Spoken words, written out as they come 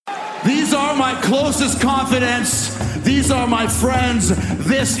These are my closest confidants. These are my friends.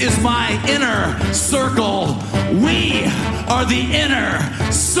 This is my inner circle. We are the inner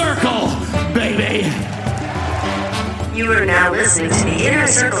circle, baby. You are now listening to the Inner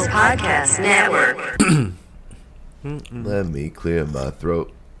Circle Podcast Network. Let me clear my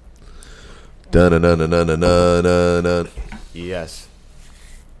throat. Dun-dun-dun-dun-dun-dun-dun-dun. Yes.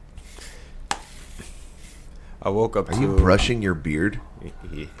 I woke up Are to... you brushing your beard?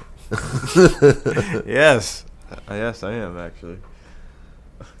 Yes. Yes, I am, actually.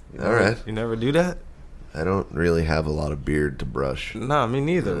 All right. You never do that? I don't really have a lot of beard to brush. Nah, me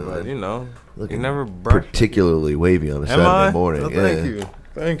neither, but, you Looking never brush. particularly wavy on a Am Saturday I? morning. Oh, thank you.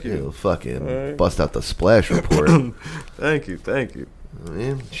 Thank you. You'll fucking Right. bust out the splash report. Thank you.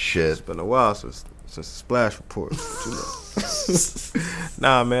 Man, shit. It's been a while since the splash report.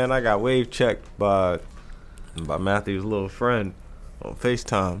 Nah, man, I got wave checked by Matthew's little friend on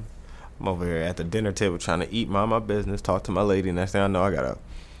FaceTime. I'm over here at the dinner table trying to eat, mind my business, talk to my lady. Next thing I know, I got a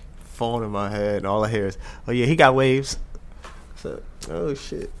phone in my head, and all I hear is, "Oh yeah, he got waves." So, oh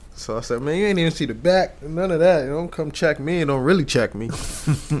shit. So I said, "Man, you ain't even see the back, none of that. You don't come check me, and don't really check me."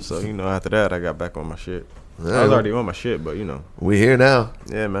 So after that, I got back on my shit. I was already on my shit, but we here now.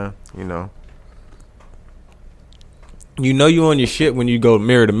 yeah, man. You on your shit when you go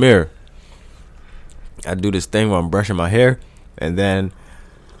mirror to mirror. I do this thing where I'm brushing my hair, and then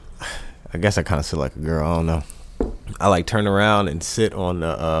I guess I kind of sit like a girl. I don't know. I like turn around and sit on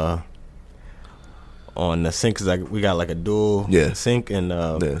the sink because we got like a dual sink in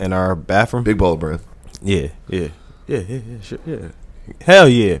our bathroom. Big Baller Brand. Yeah, sure, yeah. Hell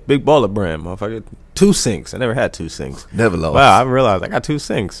yeah, Big Baller Brand, motherfucker. 2 sinks. I never had 2 sinks. Never lost. Wow, I realized I got 2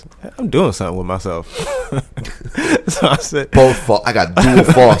 sinks. I'm doing something with myself. So I said, I got dual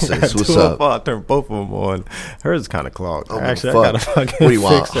faucets. What's up? I turned both of them on. Hers is kind of clogged. Oh, Actually, fuck. I gotta fucking What do you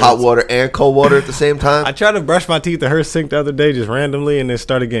want? fix hers. Hot water and cold water at the same time? I tried to brush my teeth at her sink the other day just randomly, and it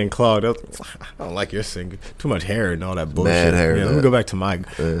started getting clogged. I don't like your sink. Too much hair and all that bullshit. Mad hair, Yeah, let me man. go back to my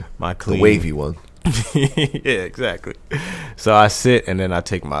clean. The wavy one. Yeah, exactly. So I sit, and then I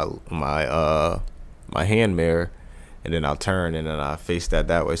take my hand mirror, and then I'll turn, and then I face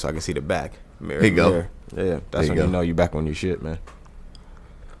that way so I can see the back mirror. There you go. Mirror. Yeah, that's when you know you back on your shit, man.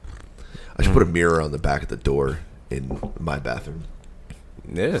 I should put a mirror on the back of the door in my bathroom.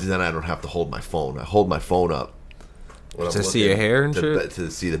 Yeah. Then I don't have to hold my phone. I hold my phone up when I'm To see looking your hair and to, shit?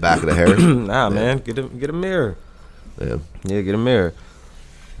 to see the back of the hair. Nah, man, get a mirror. Yeah. Yeah, get a mirror.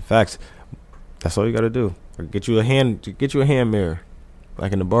 Facts. That's all you got to do. Or get you a hand mirror,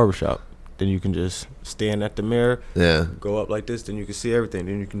 like in the barbershop. Then you can just stand at the mirror. Yeah. Go up like this. Then you can see everything.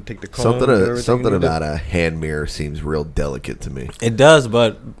 Then you can take the comb. Something about a hand mirror seems real delicate to me. It does,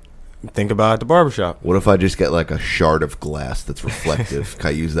 but think about it at the barbershop. What if I just get like a shard of glass that's reflective? Can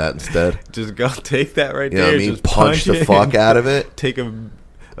I use that instead? Just go take that right You know there. what I mean? Just Punch the it fuck out of it. Take a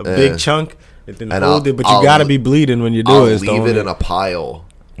big chunk and then And hold it. But you I'll- got to be bleeding when you do I'll it. leave it in a pile,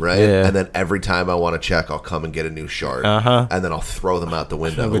 right? Yeah. And then every time I want to check, I'll come and get a new shard. Uh-huh. And then I'll throw them out the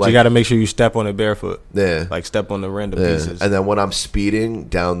window. But Like, you got to make sure you step on it barefoot. Yeah. Like step on the random Yeah. pieces. And then when I'm speeding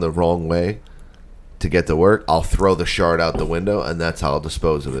down the wrong way to get to work, I'll throw the shard out the window, and that's how I'll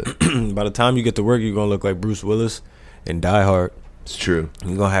dispose of it. By the time you get to work, you're going to look like Bruce Willis in Die Hard. It's true.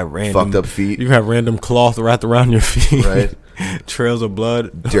 You're going to have random... Fucked up feet. You have random cloth wrapped around your feet. Right. Trails of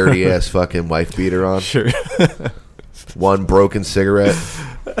blood. Dirty ass fucking wife beater on. Sure. One broken cigarette.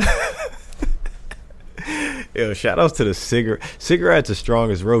 Yo, shout outs to the cigarettes are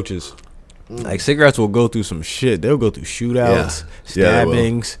strong as roaches. Like cigarettes will go through some shit. They'll go through shootouts, Yeah, they will.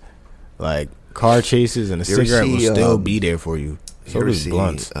 stabbings, like car chases, and a You ever cigarette will see, still be there for you. You So ever do see,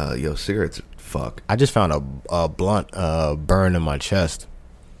 blunts. cigarettes, fuck. I just found a blunt burn in my chest.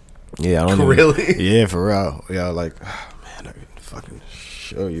 Yeah, I don't Really? Even, yeah, for real. Yeah, like, man, I can fucking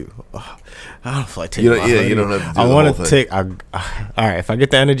show you. I don't feel like taking my hoodie. You don't have to do I the want whole to thing. take. All right, if I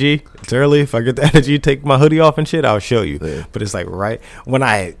get the energy, it's early. If I get the energy, take my hoodie off and shit, I'll show you. Yeah. But it's like right when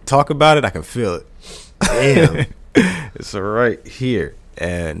I talk about it, I can feel it. Damn. It's right here,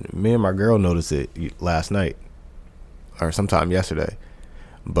 and me and my girl noticed it last night or sometime yesterday,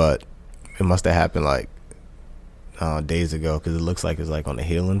 but it must have happened like days ago because it looks like it's like on the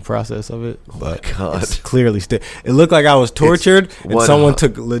healing process of it. But God. it's clearly still. It looked like I was tortured, and one- someone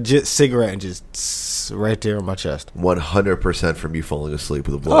took a legit cigarette and just right there on my chest. 100% from you falling asleep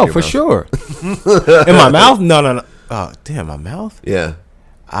with a blood. Oh, in your for mouth. sure. In my mouth? No. Oh, damn, my mouth. Yeah.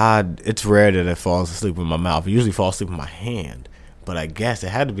 It's rare that it falls asleep with my mouth. It usually falls asleep with my hand, but I guess it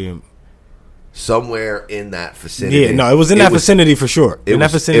had to be. Somewhere in that vicinity. Yeah, no, it was in that vicinity for sure. It In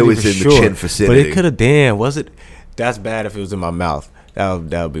that was vicinity in for the sure. chin But vicinity. it could have. Damn, was it? That's bad if it was in my mouth.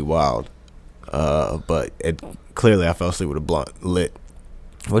 That would be wild. But clearly I fell asleep with a blunt lit,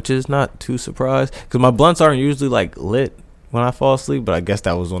 which is not too surprised because my blunts aren't usually like lit when I fall asleep. But I guess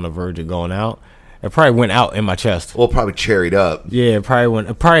that was on the verge of going out. It probably went out in my chest. Well, probably cherried up. Yeah,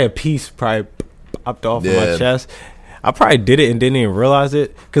 probably a piece popped off in my chest. I probably did it and didn't even realize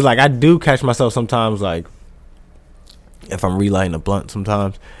it because like I do catch myself sometimes like if I'm relighting a blunt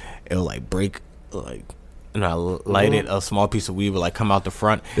sometimes it'll like break like. And I light it, a small piece of weed will like come out the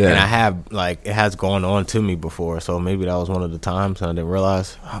front, and I have like it has gone on to me before, so maybe that was one of the times and I didn't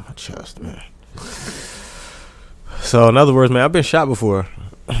realize. Oh, my chest, man. So in other words, man, I've been shot before.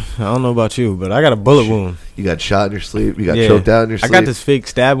 I don't know about you, but I got a bullet wound. You got shot in your sleep. You got choked out in your sleep. I got this fake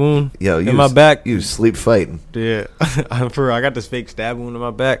stab wound in my back. You was sleep fighting. Yeah, for real, I got this fake stab wound in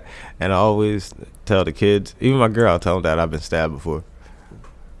my back, and I always tell the kids, even my girl, I tell them that I've been stabbed before.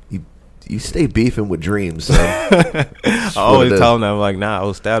 You stay beefing with dreams. So. I always tell them that I'm like, nah, I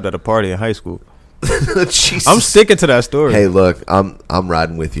was stabbed at a party in high school. Jesus. I'm sticking to that story. Hey, look, I'm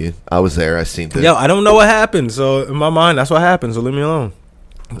riding with you. I was there. I seen it. Yo, I don't know what happened. So in my mind, that's what happened. So leave me alone.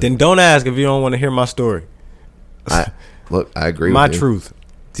 Then don't ask if you don't want to hear my story. I agree. My with you. truth.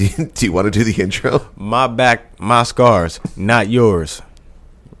 Do you want to do the intro? My back, my scars, not yours.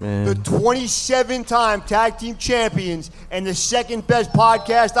 Man. The 27-time tag team champions and the second best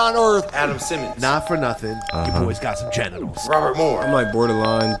podcast on earth. Adam Simmons. Not for nothing. You boys got some genitals. Robert Moore. I'm like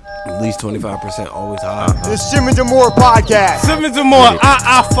borderline, at least 25% always high. The Simmons and Moore podcast. Simmons and Moore,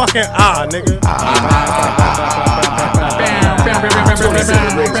 fucking nigga.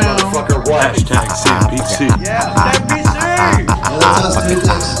 Hashtag CPC. Yeah,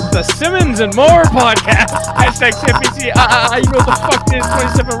 CPC. The Simmons and More podcast. Hashtag CPC. You know what the fuck this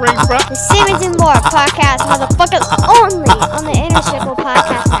 27 rings, bro? The Simmons and More podcast, motherfuckers, only on the Inner Circle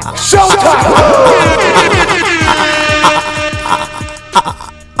Podcast Network. Showtime!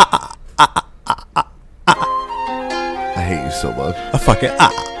 I hate you so much. I fucking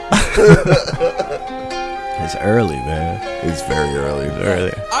It's early, man. It's very early.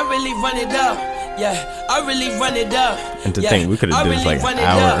 I really run it up. Yeah, I really run it up. And to think we could have did this like an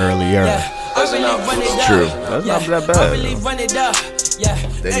hour earlier. It's true. That's not that bad. I really run it up. Yeah.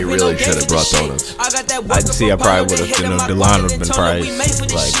 Then you really should have brought donuts. I'd see. I probably would have. The line would have been probably like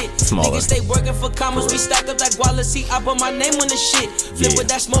smaller. Niggas stay working for commas. We stack up like Wallace. See, I put my name on the shit. Flip with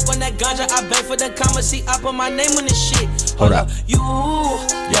that smoke on that ganja. I beg for the commas. See, I put my name on the shit. Hold up.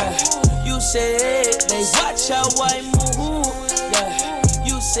 You said they watch how I move. Yeah.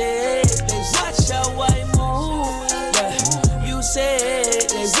 You said they watch how I move. Yeah. You said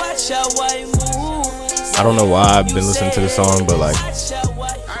they watch how I move. I don't know why I've been listening to the song, but like,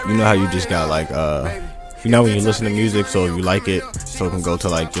 you know how you just got like, you know when you listen to music, so if you like it, so it can go to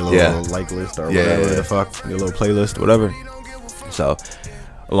like your little like list or whatever the fuck, your little playlist, whatever. So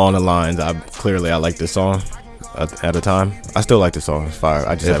along the lines, I like this song. At a time, I still like the song. It's fire.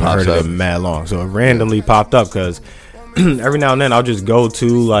 I just haven't heard it in mad long, so it randomly popped up because every now and then I'll just go to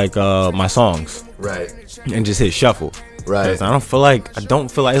like my songs, right, and just hit shuffle, right. I don't feel like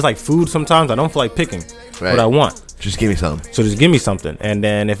it's like food. Sometimes I don't feel like picking what I want. Just give me something. So just give me something, and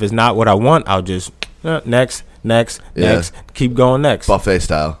then if it's not what I want, I'll just next, keep going next, buffet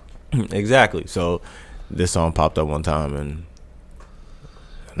style. Exactly. So this song popped up one time and.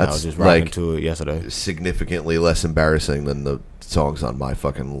 I was just rocking to it yesterday. Significantly less embarrassing than the songs on my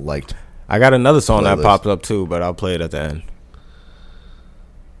fucking liked. I got another song playlist that popped up too, but I'll play it at the end.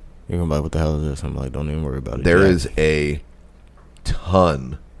 You're gonna be like, what the hell is this? I'm like, don't even worry about it. There is a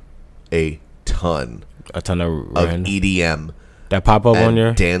ton of EDM that pop up and on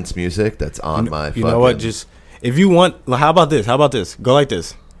your dance music that's on my you know what? Just if you want, how about this? Go like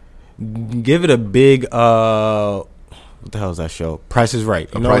this. Give it a big what the hell is that show? Price is Right.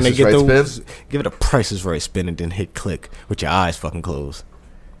 You know when they get the give it a Price is Right spin and then hit click with your eyes fucking closed.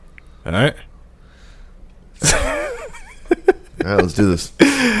 All right. All right, let's do this.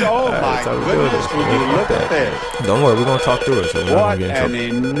 Oh my goodness, would you look at this? Don't worry, we're gonna talk through it. So we're What gonna get in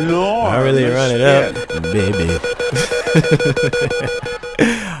an trouble. enormous I really run it up, baby.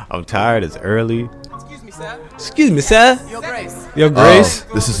 I'm tired. It's early. Excuse me, sir. Your Grace.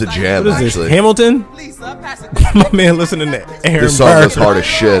 Oh, this is a jam, What is actually. this, Hamilton? My man listening to Aaron This song Burr. goes hard as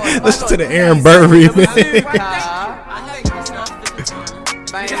shit. Listen to the Aaron Burr remix.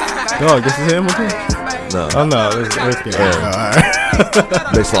 Dog, this is Hamilton? No. Oh, no. Let's get it. All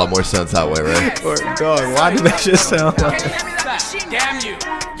right. Makes a lot more sense that way, right? Or, dog, why did that shit sound like Damn you.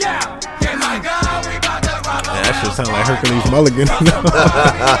 that shit sound like Hercules Mulligan.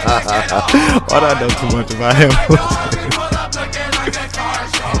 Why do I know too much about him?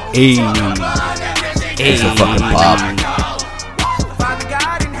 It's a fucking pop.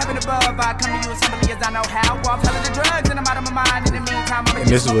 And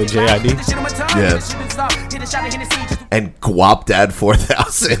this is with JID. Yes. And Guap Dad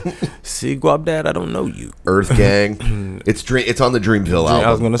 4000. See, Guap Dad, I don't know you. Earth Gang. It's on the Dreamville album.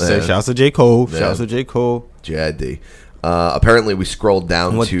 I was gonna say, shouts to J. Cole. Yeah. Shouts to J. Cole. JID. Apparently, we scrolled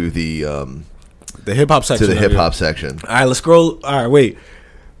down to the hip hop section. To the hip hop section. All right, let's scroll. All right, wait.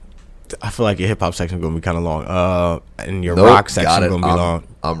 I feel like your hip hop section is gonna be kind of long. And your rock section is gonna be long.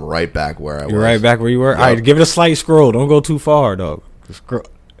 I'm right back where I was. You're right back where you were. Yep. All right, give it a slight scroll. Don't go too far, dog. Scroll.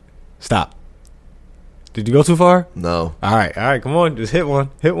 Stop. Did you go too far? No. All right. Come on, just hit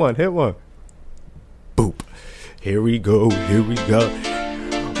one. Boop. Here we go.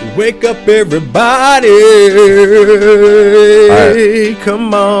 Wake up, everybody. All right.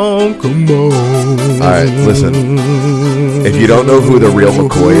 Come on. All right, listen. If you don't know who the real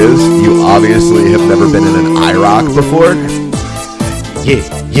McCoy is, you obviously have never been in an IROC before. Yeah.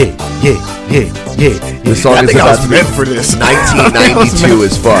 This song I is think I about was to be meant for this. 1992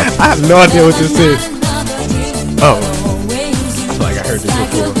 as fuck. I have no idea what this is. Oh. I feel like I heard this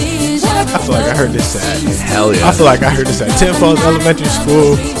before. I feel like I heard this at. Hell yeah. I feel like I heard this at 10 Falls Elementary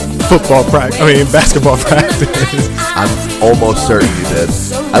School basketball practice. I'm almost certain you did.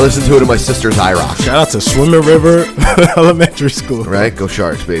 I listened to it in my sister's IROC. Shout out to Swimming River Elementary School. Right? Go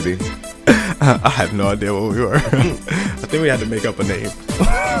Sharks, baby. I have no idea what we were. I think we had to make up a name.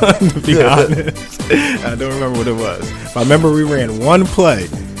 To be honest, I don't remember what it was. But I remember we ran one play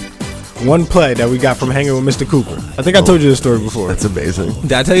that we got from hanging with Mr. Cooper. I think I told you this story before. That's amazing.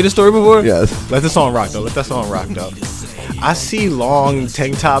 Did I tell you the story before? Yes. Let the song rock though. I see long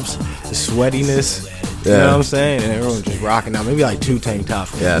tank tops, sweatiness. You know what I'm saying? And everyone's just rocking out. Maybe like 2 tank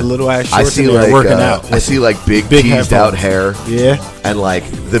tops. Yeah. The little ass shorts. I see and they're like working out. I see like big teased out hair. Yeah. And like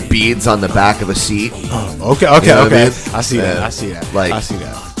the beads on the back of a seat. Okay. You know what I mean? I see that. Like, I see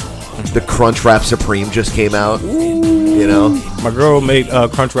that. The Crunchwrap Supreme just came out. You know? My girl made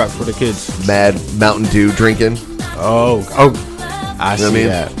Crunch Wrap for the kids. Mad Mountain Dew drinking. Oh. I see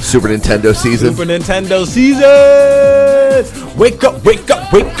that. Super Nintendo season. Wake up,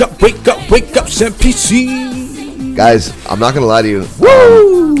 SMPC. Guys, I'm not gonna lie to you.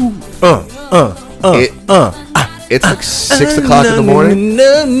 Woo! It's like 6 o'clock in the morning.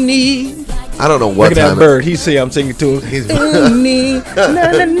 I don't know what Look at time. that bird. He see I'm singing to him. The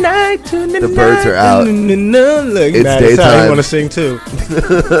birds are out. Look, It's daytime. I want to sing too.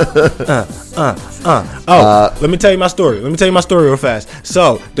 Let me tell you my story. Real fast.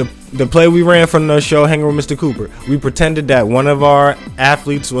 So the play we ran from the show Hanging with Mr. Cooper, we pretended that one of our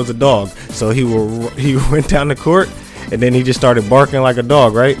athletes was a dog. So he went down the court and then he just started barking like a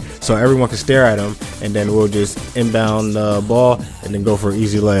dog, right? So everyone could stare at him, and then we'll just inbound the ball and then go for an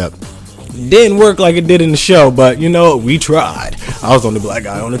easy layup. Didn't work like it did in the show, but you know, we tried. I was on the black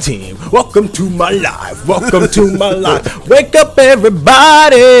guy on the team. Welcome to my life. Wake up,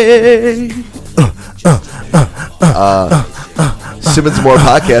 everybody. Simmons More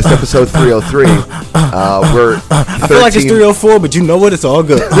Podcast, episode 303. I feel like it's 304, but you know what? It's all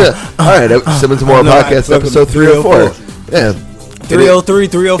good. All right, Simmons More Podcast, episode 304. Yeah. 303,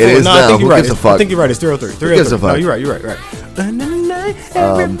 304. It is no, now. I think you're Who right. gives a fuck? I think you're right. It's 303. Who gives a fuck? No, you're right.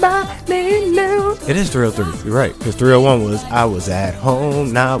 It is 303. You're right. Because 301 was I was at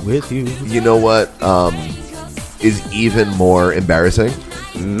home, not with you. You know what is even more embarrassing?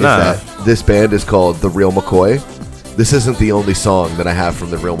 Is that this band is called The Real McCoy. This isn't the only song that I have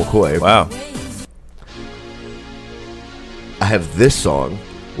from The Real McCoy. Wow. I have this song,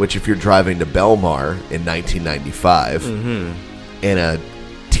 which if you're driving to Belmar in 1995 in a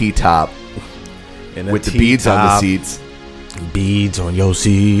T-top with the beads on the seats. Beads on your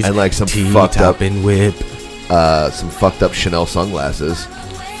seats. And like some fucked up Chanel sunglasses.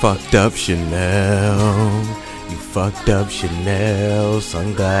 Fucked up Chanel. You fucked up Chanel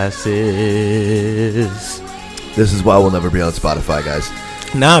sunglasses. This is why we'll never be on Spotify, guys.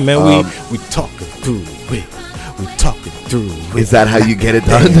 Nah, man, we talking through it. We talking through it. Is that how you get it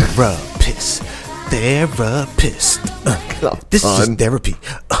done? Therapist. This is just therapy.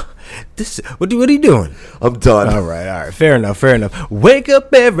 What are you doing? I'm done. All right. Fair enough. Wake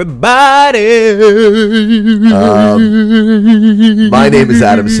up, everybody. My name is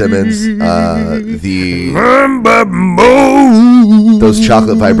Adam Simmons. Those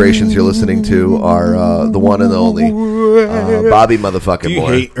chocolate vibrations you're listening to are the one and the only Bobby motherfucking Do you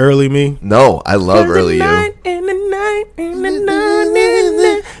Moore. hate early me? No, I love early you.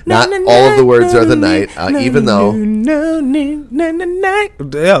 Not all of the words are the night, even though.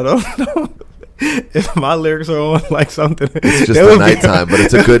 If my lyrics are on like something, it's just the nighttime, but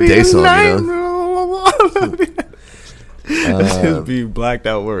it's a good day song, you know. Let's just be blacked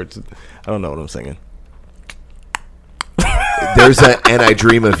out words. I don't know what I'm singing. There's a "And I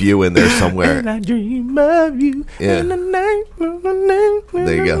Dream of You" in there somewhere. And I dream of you. Yeah. In the night.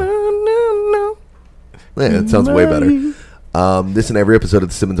 There you go. Yeah, that sounds way better. This and every episode of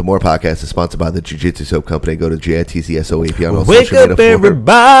the Simmons and More podcast is sponsored by the Jiu-Jitsu Soap Company. Go to JITCSOAP on all Wake social media. up,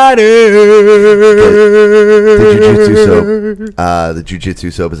 everybody. The Jiu-Jitsu Soap. The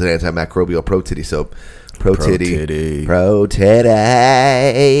Jiu-Jitsu Soap is an antimicrobial pro titty soap. Pro titty.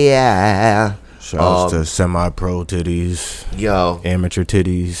 Yeah. Shouts to semi-pro titties. Yo. Amateur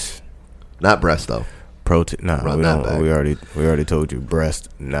titties. Not breast though. Pro titty. Nah, Run that back. we already told you. Breast.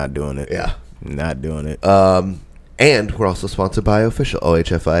 Not doing it. Yeah. Not doing it. And we're also sponsored by Official,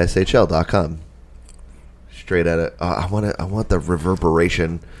 OHFISHL.com. Straight at it. I want the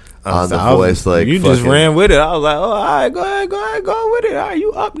reverberation on the voice. Like you just ran with it. I was like, oh, all right, go ahead, go with it. All right,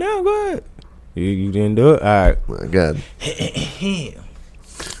 you up now? Go ahead. You didn't do it? All right. Good.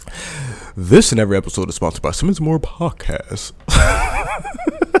 This and every episode is sponsored by Simmons More Podcast.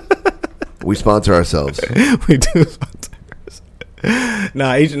 We sponsor ourselves. We do sponsor ourselves.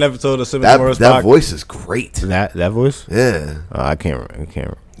 Nah, each and episode of Simmons More Podcast. That voice is great. That voice? Yeah. I can't.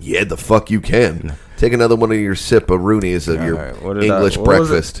 Yeah, the fuck you can. Take another one of your sip of Roonies of your English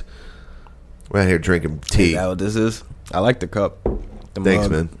breakfast. We're out here drinking tea. Is that what this is? I like the cup. The Thanks,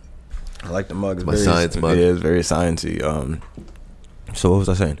 mug. man. I like the mug. It's my science mug. Yeah, it's very sciencey. So what was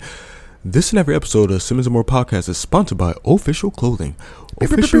I saying? This and every episode of Simmons and More Podcast is sponsored by Official Clothing.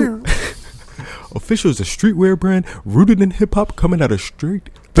 Official is a streetwear brand rooted in hip hop, coming straight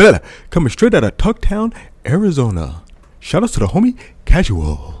out of Tucktown, Arizona. Shout out to the homie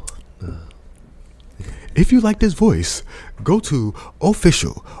Casual. If you like this voice, go to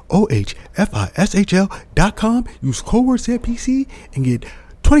Official, OHFISHL.com. Use code word SAMPC and get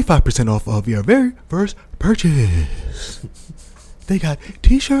 25% off of your very first purchase. They got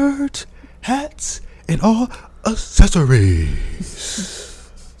t-shirts, hats, and all accessories.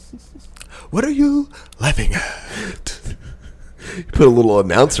 What are you laughing at? You put a little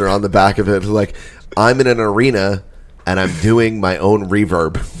announcer on the back of it. It's like, I'm in an arena and I'm doing my own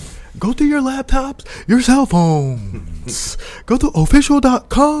reverb. Go to your laptops, your cell phones. Go to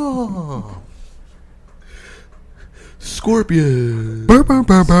official.com. Scorpion. Burr, burr,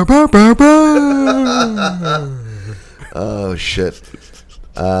 burr, burr, burr, burr, burr. Oh, shit.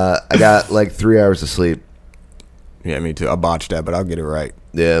 I got like 3 hours of sleep. Yeah, me too. I botched that, but I'll get it right.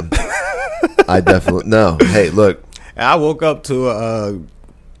 Yeah. I definitely... No. Hey, look. I woke up to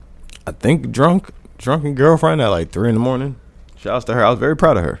I think drunken girlfriend at like 3 a.m. Shouts to her. I was very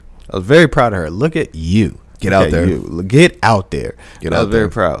proud of her. Look at you. Get out there. Get out there. Get I out was very there.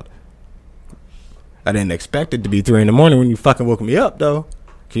 proud. I didn't expect it to be 3 a.m. when you fucking woke me up, though.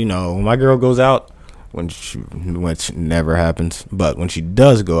 You know, when my girl goes out, which never happens, but when she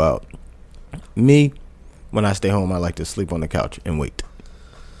does go out, when I stay home, I like to sleep on the couch and wait.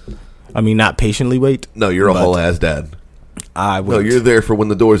 I mean, not patiently wait. No, you're a whole ass dad. I wait. No, you're there for when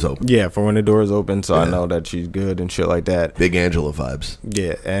the doors open. Yeah, for when the doors open, so I know that she's good and shit like that. Big Angela vibes.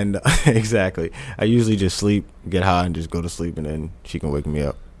 Yeah, and exactly. I usually just sleep, get high, and just go to sleep, and then she can wake me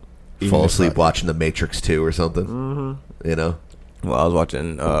up. Fall asleep watching The Matrix 2 or something. Mm-hmm. You know? Well, I was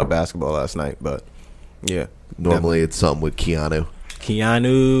watching basketball last night, but yeah. Normally it's something with Keanu.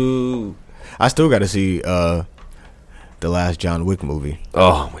 I still got to see the last John Wick movie.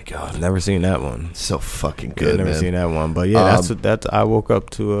 Oh my god, never seen that one. So fucking good. Never seen that one, but yeah, that's. I woke up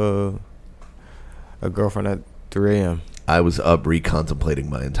to a girlfriend at 3 a.m. I was up recontemplating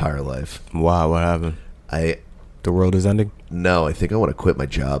my entire life. Wow, what happened? The world is ending? No, I think I want to quit my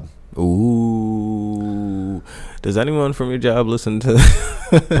job. Ooh, does anyone from your job listen to?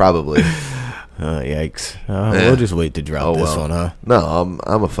 Probably. Yikes! We'll just wait to drop this one, huh? No,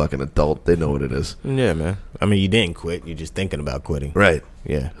 I'm a fucking adult. They know what it is. Yeah, man. I mean, you didn't quit. You're just thinking about quitting. Right.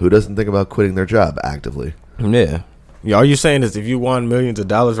 Yeah. Who doesn't think about quitting their job actively? Yeah. All you're saying is if you won millions of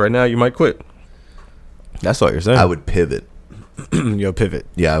dollars right now, you might quit. That's all you're saying. I would pivot. You'll pivot.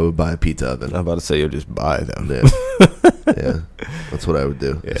 Yeah, I would buy a pizza oven. I'm about to say you'll just buy them. Yeah. Yeah. That's what I would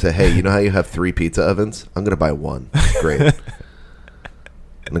do. Yeah. Say, hey, you know how you have 3 pizza ovens? I'm going to buy 1. Great.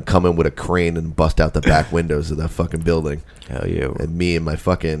 And then come in with a crane and bust out the back windows of that fucking building. Hell yeah. And me and my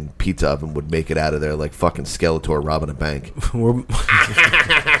fucking pizza oven would make it out of there like fucking Skeletor robbing a bank.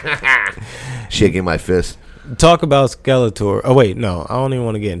 Shaking my fist. Talk about Skeletor. Oh, wait, no. I don't even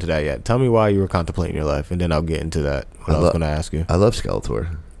want to get into that yet. Tell me why you were contemplating your life, and then I'll get into that. I was going to ask you. I love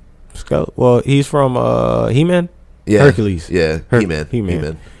Skeletor. Well, he's from He-Man? Yeah. Hercules. Yeah,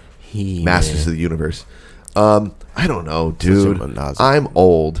 He-Man. Masters of the Universe. I don't know, dude. I'm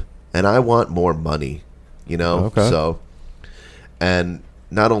old and I want more money, you know? Okay. So, and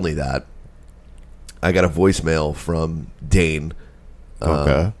not only that, I got a voicemail from Dane.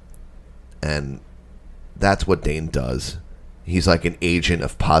 Okay. And that's what Dane does. He's like an agent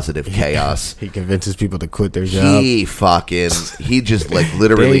of positive chaos. He convinces people to quit their job. He just like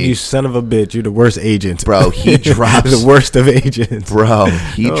literally. Dane, you son of a bitch! You're the worst agent, bro. He drops the worst of agents, bro.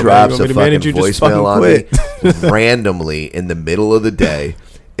 He drops a fucking voicemail on me randomly in the middle of the day,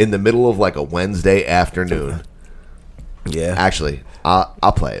 in the middle of like a Wednesday afternoon. Yeah, actually,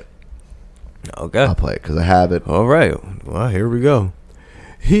 I'll play it. Okay, I'll play it because I have it. All right. Well, here we go.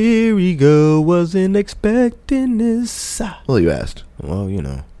 Here we go. Wasn't expecting this. Well, you asked. Well, you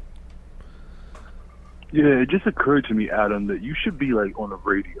know. Yeah, it just occurred to me, Adam, that you should be like on the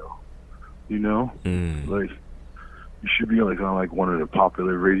radio. You know, like you should be like on like one of the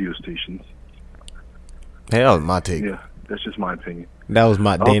popular radio stations. Hey, that was my take. Yeah, that's just my opinion. That was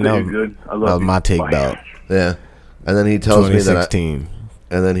my Dane. That was my take about. Yeah, and then he tells me that.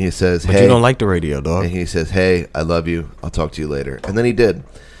 And then he says, but hey. you don't like the radio, dog. And he says, hey, I love you. I'll talk to you later. And then he did.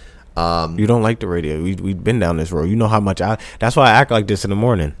 You don't like the radio. We've been down this road. You know how much that's why I act like this in the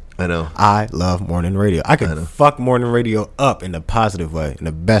morning. I know. I love morning radio. I can fuck morning radio up in the positive way, in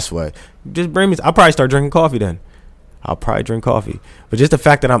the best way. Just bring me. I'll probably start drinking coffee then. I'll probably drink coffee. But just the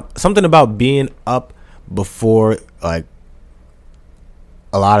fact that something about being up before like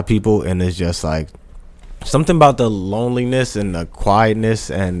a lot of people, and it's just like, something about the loneliness and the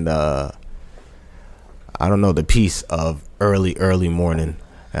quietness and I don't know, the peace of early morning.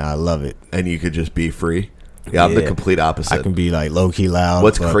 And I love it. And you could just be free. Yeah, I'm the complete opposite. I can be like low key loud.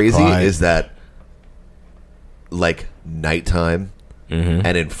 What's crazy quiet. is that like nighttime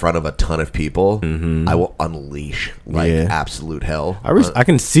and in front of a ton of people, I will unleash like absolute hell. I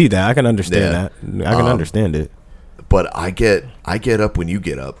can see that. I can understand that. I can understand it. But I get up when you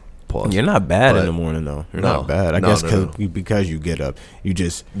get up. Pause. You're not bad in the morning though. You're not bad. I guess because you get up, you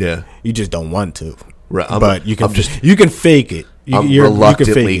just don't want to. Right, but you can fake it. I'm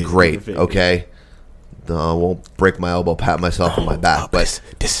reluctantly great. Okay, no, I won't break my elbow, pat myself on my back. But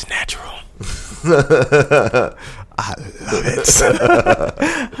this is natural. I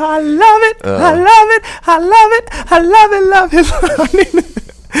love it. I love it. I love it. I love it. I love it. Love it.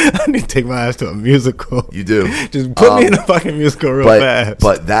 I need to take my ass to a musical. You do. Just put me in a fucking musical real fast.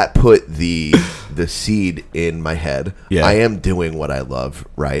 But that put the seed in my head. Yeah. I am doing what I love,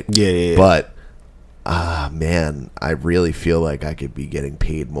 right? Yeah. But, man, I really feel like I could be getting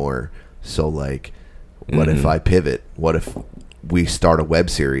paid more. So, like, what if I pivot? What if we start a web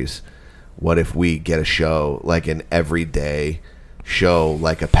series? What if we get a show, like an everyday show,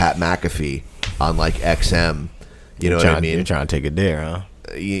 like a Pat McAfee on, like, XM? You know what I mean? You're trying to take it there, huh?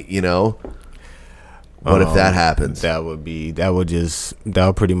 You know, what if that happens? That would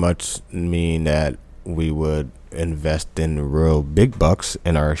pretty much mean that we would invest in real big bucks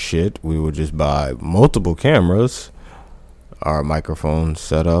in our shit. We would just buy multiple cameras. Our microphone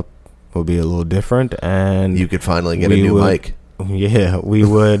setup will be a little different, and you could finally get a new mic. Yeah, we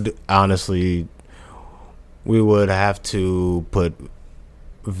would honestly. We would have to put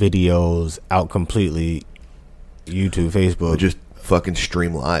videos out completely. YouTube, Facebook, just fucking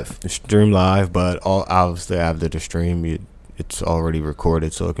stream live, but obviously after the stream it's already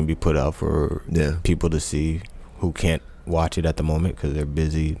recorded, so it can be put out for people to see who can't watch it at the moment because they're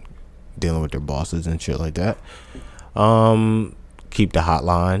busy dealing with their bosses and shit like that. Keep the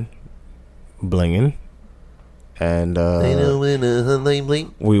hotline blinging, and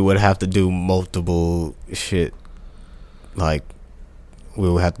we would have to do multiple shit, like we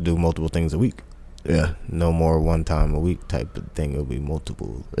would have to do multiple things a week. Yeah, no more one time a week type of thing. It'll be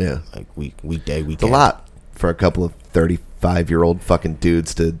multiple. Yeah, like weekday. It's a lot for a couple of 35-year-old fucking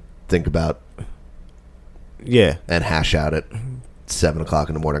dudes to think about. Yeah, and hash out at 7:00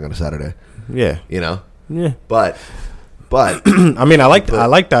 in the morning on a Saturday. Yeah, you know. Yeah, but I mean, I like the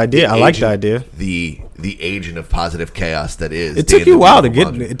idea. I like the idea. The agent of positive chaos that is. It took you a while to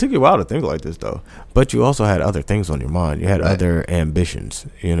get. It took you a while to think like this, though. But you also had other things on your mind. You had other ambitions.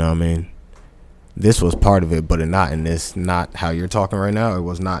 You know what I mean? This was part of it, but not how you're talking right now. It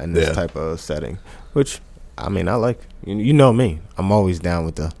was not in this type of setting, which, I mean, I like. You know me. I'm always down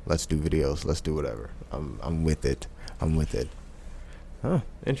with the let's do videos, let's do whatever. I'm with it. Huh,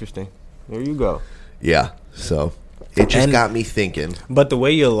 interesting. There you go. Yeah, so it just got me thinking. But the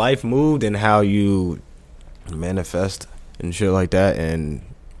way your life moved and how you manifest and shit like that, and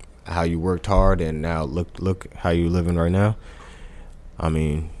how you worked hard, and now look how you living right now. I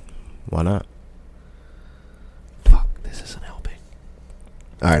mean, why not? This isn't helping.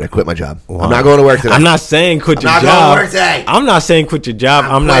 All right, I quit my job. Wow. I'm not going to work today. I'm not saying quit your job. I'm not going to work today. I'm not saying quit your job.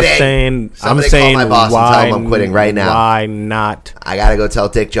 I'm not saying. Somebody call my boss and tell him I'm quitting right now. Why not? I got to go tell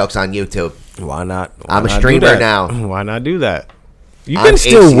dick jokes on YouTube. Why not? I'm a streamer now. Why not do that? You I'm can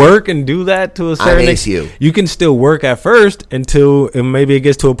still ACU. work and do that to a certain ACU. You can still work at first until maybe it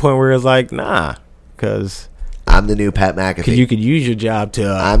gets to a point where it's like, nah, because I'm the new Pat McAfee. you could use your job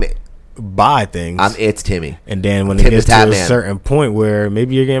to buy things. It's Timmy. And then when Tim it gets the to Tap a Man. certain point where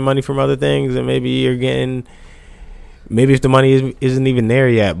maybe you're getting money from other things, and maybe if the money isn't even there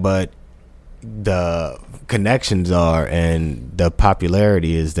yet, but the connections are and the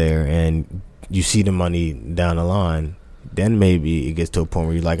popularity is there, and you see the money down the line, then maybe it gets to a point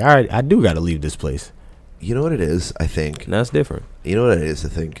where you're like, all right, I do got to leave this place. You know what it is, I think? And that's different. You know what it is, I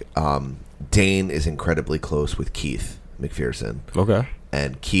think? Dane is incredibly close with Keith McPherson. Okay.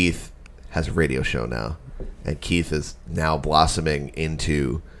 And Keith has a radio show now. And Keith is now blossoming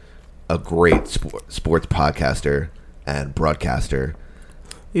into a great sports podcaster and broadcaster.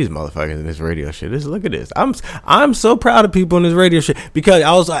 These motherfuckers in this radio shit. Look at this. I'm so proud of people in this radio shit because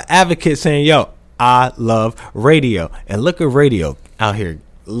I was an advocate saying, yo, I love radio. And look at radio out here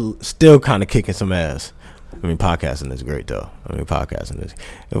still kind of kicking some ass. I mean, podcasting is great, though.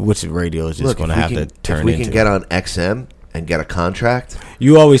 Which radio is just going to have to turn into. If we can get on XM and get a contract.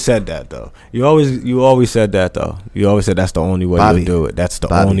 You always said that, though. You always said that, though. You always said that's the only way you would do it. That's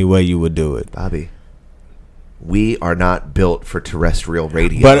the only way you would do it. Bobby, we are not built for terrestrial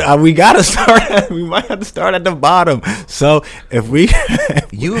radio. But we gotta start. We might have to start at the bottom. So if we,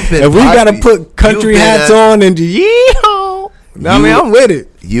 gotta put country hats on and yeehaw. I mean, I'm with it.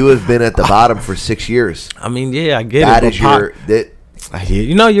 You have been at the bottom for 6 years. I mean, yeah, I get that it. Is your that. I hear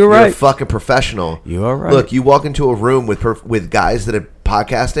you. No, you're You're right. a fucking professional. You are right. Look, you walk into a room with guys that are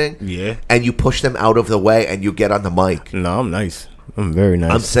podcasting. Yeah. And you push them out of the way, and you get on the mic. No, I'm nice. I'm very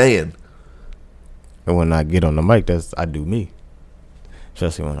nice. I'm saying. And when I get on the mic, I do me.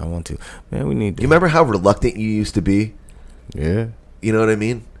 Especially when I want to. Man, we need to. You remember how reluctant you used to be? Yeah. You know what I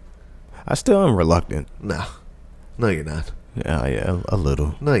mean? I still am reluctant. No, you're not. Yeah, a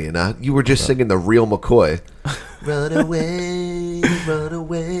little. No, you're not. You were just singing the real McCoy. Run away, run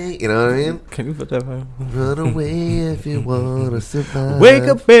away. You know what I mean? Can you put that back? Run away if you want to survive. Wake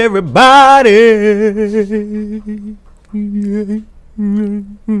up, everybody.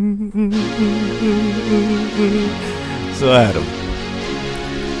 So, Adam.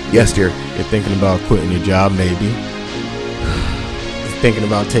 Yes, dear. You're thinking about quitting your job, maybe. You're thinking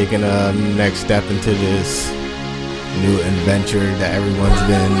about taking a next step into this new adventure that everyone's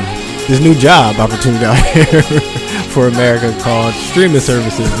been, this new job opportunity out here for America called streaming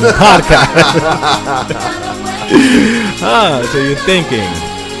services and podcasts. So you're thinking,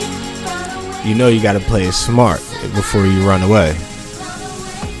 you got to play it smart before you run away.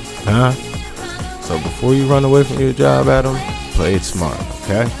 So before you run away from your job, Adam, play it smart,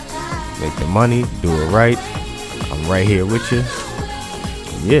 okay? Make the money, do it right. I'm right here with you.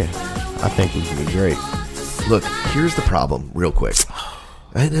 And yeah, I think we can be great. Look, here's the problem, real quick.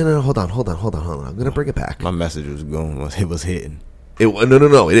 No, hold on. I'm gonna bring it back. My message was going. It was hitting.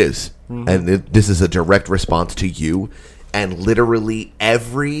 No, it is. Mm-hmm. And this is a direct response to you and literally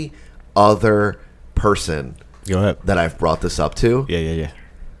every other person that I've brought this up to. Yeah.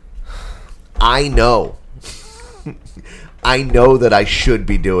 I know that I should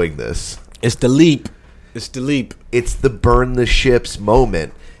be doing this. It's the leap. It's the burn the ships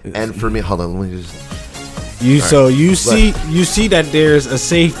moment. And for me, hold on, let me just. You see that there's a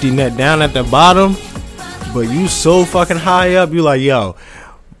safety net down at the bottom, but you so fucking high up, you like, yo,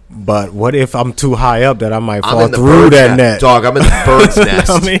 but what if I'm too high up that I might fall through that net? Dog, I'm in the bird's nest.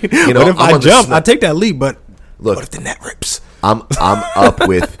 I mean, what if I jump? I take that leap, but look, what if the net rips? I'm up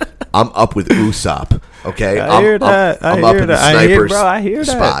with Usopp. Okay, I hear that. I'm up in the sniper's I hear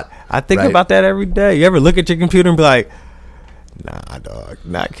that. spot. I think about that every day. You ever look at your computer and be like, nah, dog.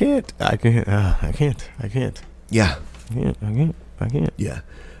 Nah, I can't. I can't. Yeah. I can't. Yeah.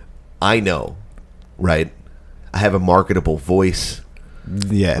 I know, right? I have a marketable voice.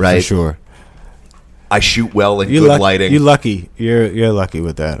 Yeah, right? for sure. I shoot well in good lighting. You're lucky. You're lucky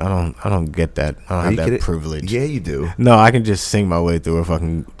with that. I don't get that. I don't have that privilege. Yeah, you do. No, I can just sing my way through a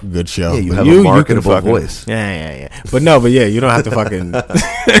fucking good show. Yeah, you have a marketable voice. Yeah. But you don't have to fucking.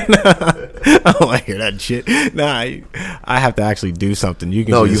 I don't like hear that shit. Nah, I have to actually do something. You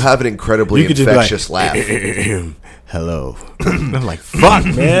can. You have an incredibly infectious laugh. Hello. I'm like, fuck,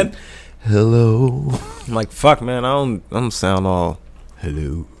 man. Hello. I'm like, fuck, man. I don't sound all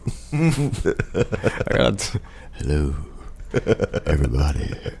hello. Hello,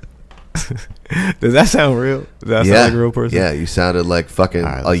 everybody. Does that sound real? Does that sound like a real person? Yeah, you sounded like fucking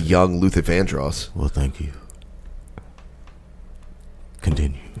a young Luther Vandross. Well, thank you.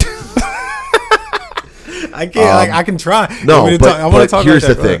 Continue. I can't. I can try. No, I but want to talk. Here's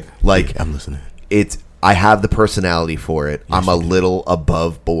like the that, thing. Like, I'm listening. I have the personality for it. I'm a little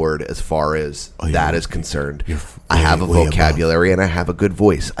above board as far as that is concerned. I have a vocabulary and I have a good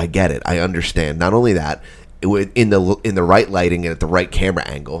voice. I get it. I understand. Not only that, in the right lighting and at the right camera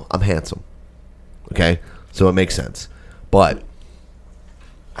angle, I'm handsome. Okay, so it makes sense. But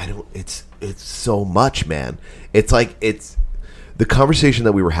I don't. It's so much, man. It's like the conversation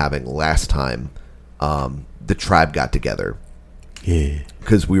that we were having last time. The tribe got together. Yeah,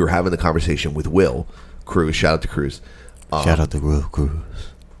 because we were having the conversation with Will Cruz. Shout out to Cruz. Shout out to Will Cruz.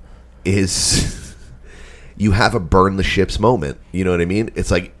 Is you have a burn the ships moment? You know what I mean?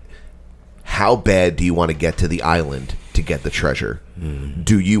 It's like, how bad do you want to get to the island to get the treasure?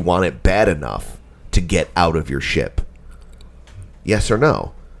 Do you want it bad enough to get out of your ship? Yes or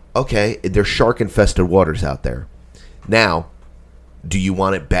no? Okay, there's shark-infested waters out there. Now, do you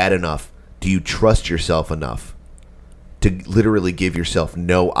want it bad enough? Do you trust yourself enough to literally give yourself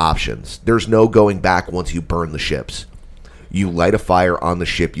no options? There's no going back once you burn the ships. You light a fire on the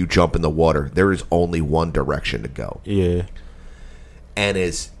ship, you jump in the water. There is only one direction to go. Yeah. And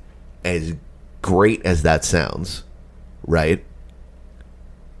as great as that sounds, right?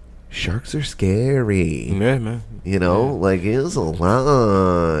 Sharks are scary. Yeah, man. You know, like, it's a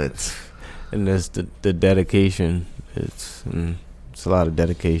lot. And there's the dedication. It's a lot of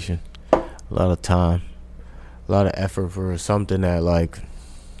dedication. A lot of time. A lot of effort for something that, like,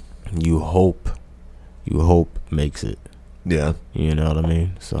 you hope makes it. Yeah. You know what I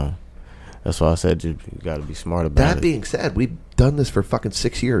mean? So that's why I said you got to be smart about it. That being said, we've done this for fucking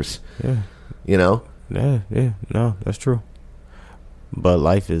 6 years. Yeah. You know? Yeah. No, that's true. But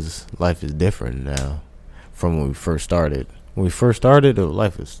life is different now from when we first started. When we first started,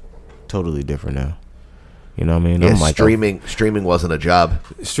 life is totally different now. You know what I mean? Yeah, streaming wasn't a job.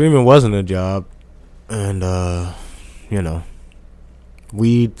 Streaming wasn't a job. And, you know,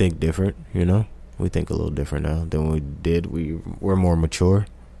 we think different, you know. We think a little different now than we did. We're more mature.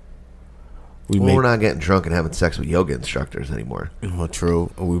 We're not getting drunk and having sex with yoga instructors anymore. Well,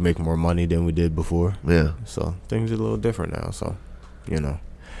 true. We make more money than we did before. Yeah. So things are a little different now. So, you know.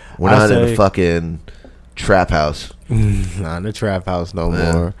 We're not in a fucking trap house. Not in a trap house no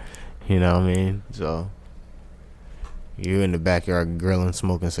more. You know what I mean? So you in the backyard grilling,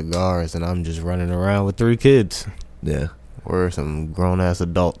 smoking cigars, and I'm just running around with 3 kids. Yeah. We're some grown-ass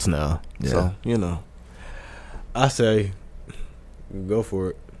adults now. Yeah. So, you know. I say, go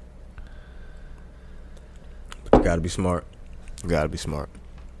for it. But you gotta be smart.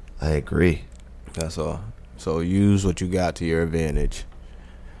 I agree. That's all. So use what you got to your advantage.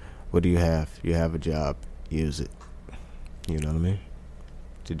 What do you have? You have a job. Use it. You know what I mean?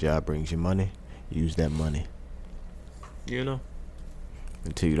 The job brings you money. Use that money. You know?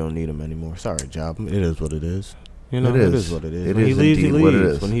 Until you don't need them anymore. Sorry, job. It is what it is. You know, it is what it is. When he leaves, he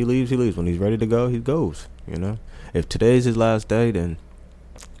leaves. When he leaves, he leaves. When he's ready to go, he goes. You know? If today's his last day, then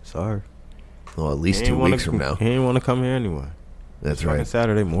sorry. Well, at least 2 weeks from now. He ain't want to come here anyway. That's right. Fucking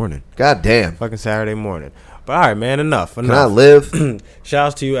Saturday morning. God damn. Fucking Saturday morning. But all right, man, enough. Can I live?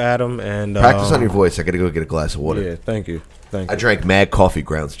 Shouts to you, Adam. And practice on your voice. I got to go get a glass of water. Yeah, thank you. I drank mad coffee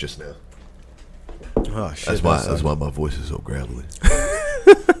grounds just now. Oh, shit. That's why my voice is so gravelly.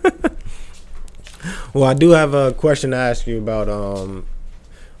 Well, I do have a question to ask you about,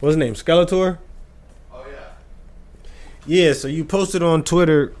 what's his name, Skeletor? Oh, yeah. Yeah, so you posted on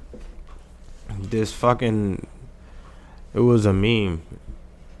Twitter this fucking, it was a meme,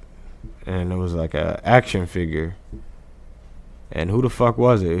 and it was like a action figure, and who the fuck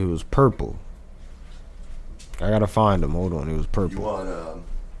was it? It was purple. I gotta find him. Hold on, it was purple. You want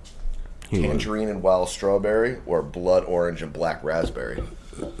tangerine and wild strawberry, or blood orange and black raspberry?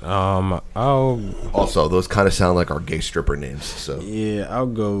 Also, those kind of sound like our gay stripper names. So yeah, I'll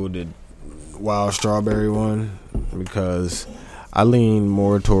go with the wild strawberry one because I lean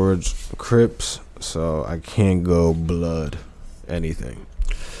more towards Crips, so I can't go blood anything.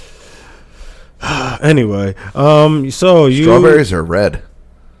 Anyway, so strawberries are red.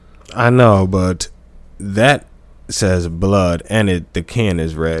 I know, but that says blood, and the can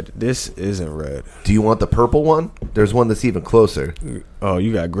is red. This isn't red. Do you want the purple one? There's one that's even closer. Oh,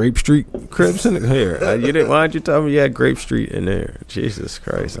 you got Grape Street Crips in here. You didn't? Why didn't you tell me you had Grape Street in there? Jesus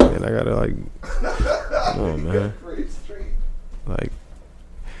Christ! I mean, I gotta like, come on, man. Like,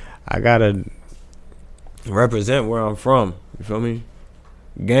 I gotta represent where I'm from. You feel me?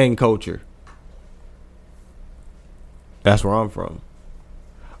 Gang culture. That's where I'm from.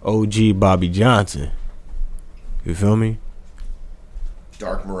 OG Bobby Johnson. You feel me?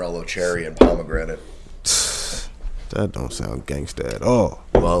 Dark Morello cherry and pomegranate. That don't sound gangsta at all.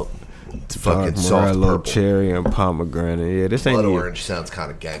 Well, It's fucking Dark soft Morello, purple. cherry, and pomegranate. Yeah, this ain't Blood you. orange sounds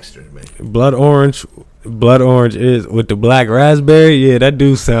kind of gangster to me. Blood orange is with the black raspberry. Yeah, that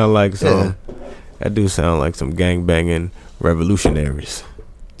do sound like some. That do sound like some gang banging revolutionaries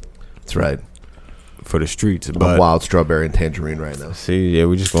That's right. for the streets. I'm But wild strawberry and tangerine right now.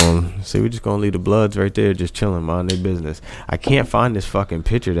 we just gonna leave the Bloods right there, just chilling, mind their business. I can't find this fucking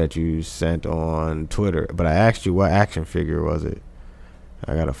picture that you sent on Twitter, but I asked you what action figure was it.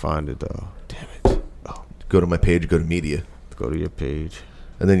 I gotta find it though. Damn it. Oh, Go to my page, go to media, go to your page.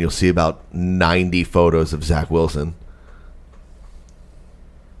 and then you'll see about 90 photos of Zach Wilson.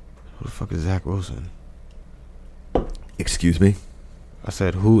 Who the fuck is Zach Wilson? Excuse me? I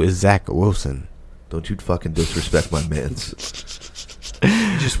said, who is Zach Wilson? Don't you fucking disrespect my mans.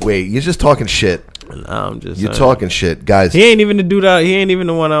 Just wait. You're just talking shit. Nah, I'm just You're saying. talking shit. Guys, He ain't even the dude out. He ain't even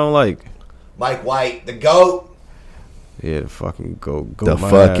the one I don't like. Mike White, the GOAT. Yeah, the fucking goat. The my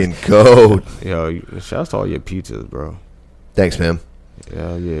fucking ass. GOAT. Yo, shouts to all your pizzas, bro. Thanks, man.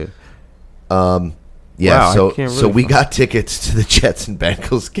 Yeah, yeah. Yeah, Wow, I so can't so really we find- got tickets to the Jets and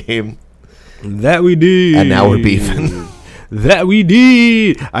Bengals game. That we did. And now we're beefing. That we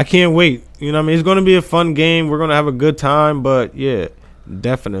did. I can't wait. You know what I mean? It's going to be a fun game. We're going to have a good time. But, yeah,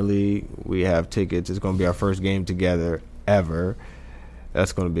 definitely we have tickets. It's going to be our first game together ever.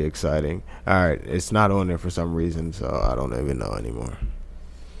 That's going to be exciting. All right. It's not on there for some reason, so I don't even know anymore.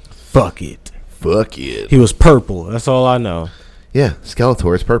 Fuck it. Fuck it. He was purple. That's all I know. Yeah,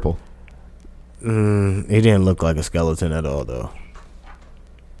 Skeletor is purple. He didn't look like a skeleton at all, though.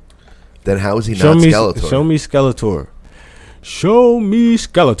 Then how is he not Skeletor? Show me Skeletor. Show me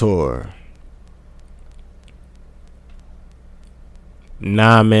Skeletor.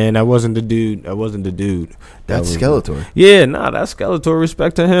 Nah, man, that wasn't the dude. That wasn't the dude. That's Skeletor. Yeah, nah, that's Skeletor.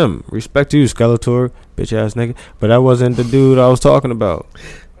 Respect to him. Respect to you, Skeletor, bitch ass nigga. But that wasn't the dude I was talking about.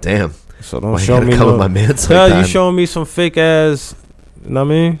 Damn. So don't Why you show gotta me color no. my mans Hell, like you that? showing me some fake ass. You know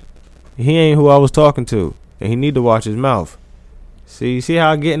what I mean? He ain't who I was talking to, and he need to watch his mouth. See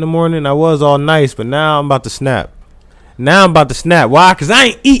how I get in the morning? I was all nice, but now I'm about to snap. Why? Because I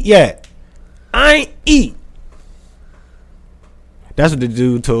ain't eat yet. That's what the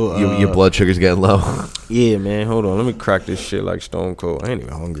dude told. Your blood sugar's getting low. Yeah, man. Hold on. Let me crack this shit like Stone Cold. I ain't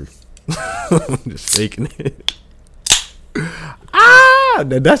even hungry. I'm just faking it.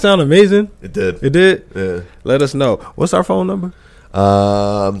 That sound amazing. It did. It did? Yeah. Let us know. What's our phone number?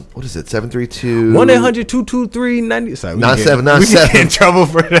 What is it? 732 1-800-223-90. Sorry, we 9797. get in trouble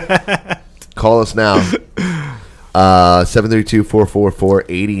for that. Call us now.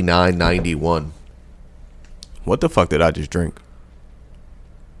 732-444-8991. What the fuck did I just drink?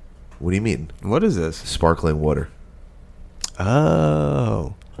 What do you mean? What is this? Sparkling water.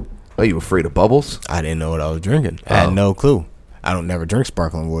 Oh. Are you afraid of bubbles? I didn't know what I was drinking. I had no clue. I don't never drink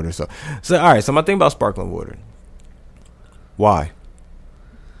sparkling water. So all right. So my thing about sparkling water. Why?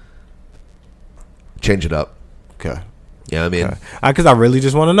 Change it up. Okay. You know what I mean? Because I really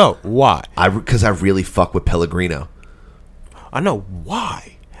just want to know why. Because I really fuck with Pellegrino. I know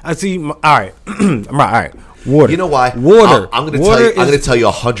why. I see. All right. All right. Water. You know why? Water. I'm going to tell you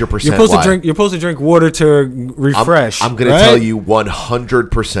 100% You're supposed why. to drink. You're supposed to drink water to refresh. I'm going to tell you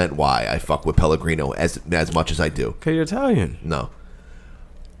 100% why I fuck with Pellegrino as much as I do. Okay, you're Italian. No.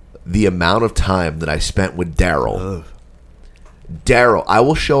 The amount of time that I spent with Daryl. Daryl, I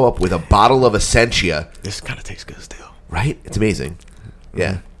will show up with a bottle of Essentia. This kind of tastes good still. Right? It's amazing.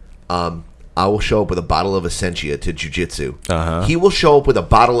 Yeah. I will show up with a bottle of Essentia to jiu-jitsu. He will show up with a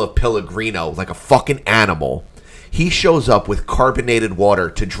bottle of Pellegrino like a fucking animal. He shows up with carbonated water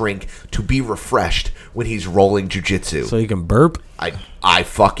to drink to be refreshed when he's rolling jiu-jitsu. So you can burp? I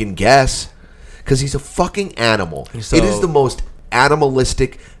fucking guess. Because he's a fucking animal. So- It is the most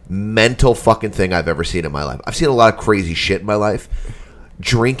animalistic, mental fucking thing I've ever seen in my life. I've seen a lot of crazy shit in my life.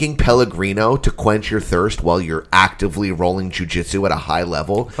 Drinking Pellegrino to quench your thirst while you're actively rolling jiu-jitsu at a high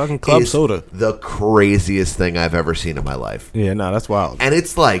level Fucking club is soda. the craziest thing I've ever seen in my life. Yeah, no, that's wild. And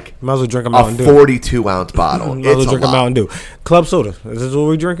it's like Might as well drink a a Mountain Dew. 42-ounce bottle. Might as well It's drink a a lot. Mountain Dew. Club soda. Is this what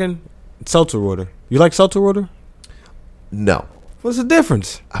we're drinking? Seltzer water. You like seltzer water? No. What's the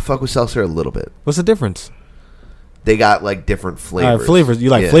difference? I fuck with seltzer a little bit. What's the difference? They got like different flavors. All right, flavors.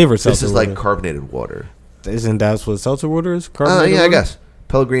 You like flavored This seltzer is like water. carbonated water. Isn't that what seltzer water is? Yeah, Carbonated I water? guess.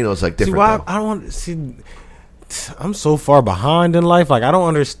 Pellegrino is like See different. why though. I don't want to see. I'm so far behind in life. Like I don't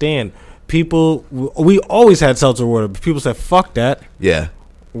understand. People, we always had seltzer water, but people said, "Fuck that." Yeah.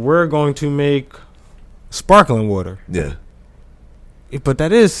 We're going to make sparkling water. Yeah. But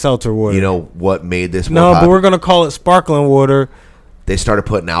that is seltzer water. You know what made this more no, but popular? we're gonna call it sparkling water. They started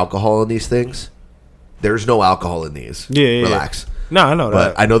putting alcohol in these things. There's no alcohol in these. Yeah. Relax. No, I know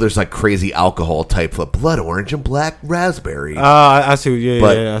But that. I know there's like crazy alcohol type of blood orange and black raspberry. I see.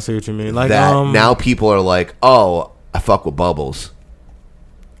 But I see what you mean. Like that now people are like, oh, I fuck with bubbles.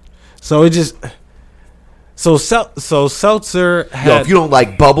 So it just so seltzer had. Yo, if you don't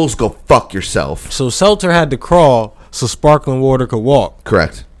like bubbles, go fuck yourself. So seltzer had to crawl so sparkling water could walk.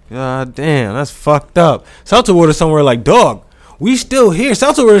 Correct. God damn, that's fucked up. Seltzer water somewhere like, dog, we still here.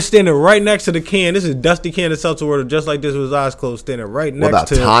 Seltzer water standing right next to the can. This is dusty can of seltzer water, just like this with his eyes closed, standing right What next about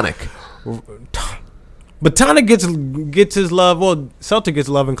to tonic? But tonic gets his love. Well, Celtic gets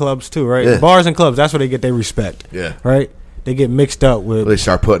love in clubs too, right? Yeah. Bars and clubs, that's where they get their respect. Yeah. Right? They get mixed up with They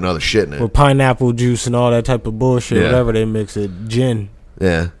start putting other shit in it. with pineapple juice and all that type of bullshit. Yeah. Whatever they mix it, gin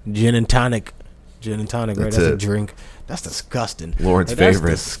Yeah. and tonic, right? That's That's a it. drink. That's disgusting. Lauren's Like, that's favorite.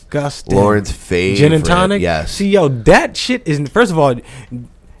 disgusting. Lauren's favorite. Gin and tonic. Yes. See, yo, that shit is. First of all,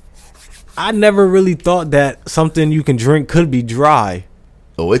 I never really thought that something you can drink could be dry.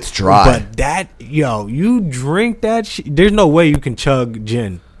 Oh, it's dry. But that, yo, you drink that shit. There's no way you can chug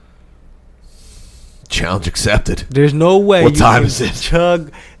gin. Challenge accepted. There's no way What you time can is it?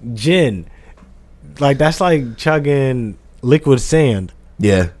 chug gin. Like, that's like chugging liquid sand.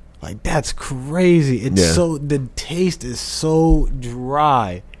 Yeah. Like, that's crazy. It's Yeah. so, the taste is so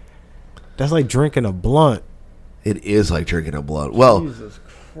dry. That's like drinking a blunt. It is like drinking a blood. Well, Jesus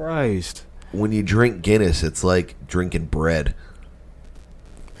Christ. when you drink Guinness, it's like drinking bread.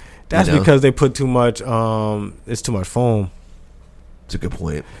 That's You know? because they put too much, it's too much foam. It's a good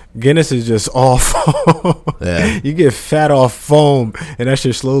point. Guinness is just all foam. Yeah. You get fat off foam, and that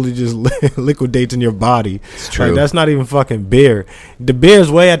shit slowly just liquidates in your body. It's true. Like, that's not even fucking beer. The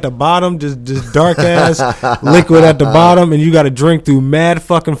beer's way at the bottom, just dark ass liquid at the bottom, and you got to drink through mad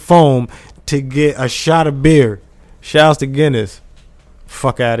fucking foam to get a shot of beer. Shouts to Guinness.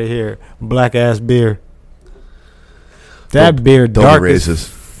 Fuck out of here, black ass beer. That beer Don't dark be as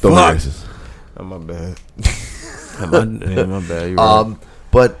racist. Don't fuck. be racist. Oh, my bad. my bad. You're right.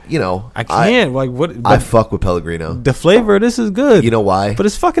 But you know, I can't. Like, what? I but fuck with Pellegrino. the flavor of this is good. You know why? But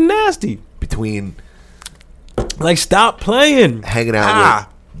it's fucking nasty. Between Like, stop playing. hanging out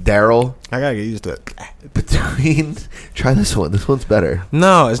with Daryl, I gotta get used to it. between try this one. This one's better.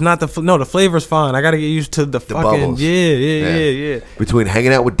 No, it's not the flavor's fine. I gotta get used to the fucking bubbles. yeah. Between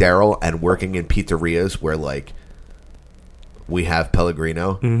hanging out with Daryl and working in pizzerias where like we have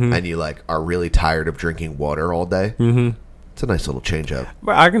Pellegrino Mm-hmm. and you like are really tired of drinking water all day. Mm-hmm. It's a nice little change up.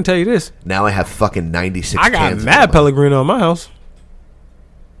 But I can tell you this: Now I have fucking 96 I got cans. mad Pellegrino in my house.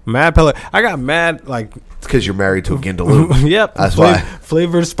 I got mad like. It's because you're married to a Gindaloon. Yep, That's why.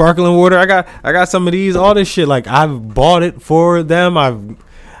 flavored sparkling water. I got some of these. All this shit. Like, I've bought it for them. I'm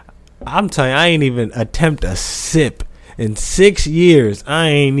telling you, I ain't even attempt a sip in 6 years. I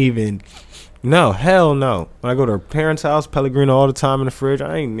ain't even. No, hell no. When I go to her parents' house, Pellegrino all the time in the fridge.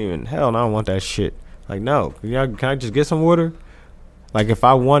 I ain't even. Hell no, I don't want that shit. Like, no. Can I just get some water? Like, if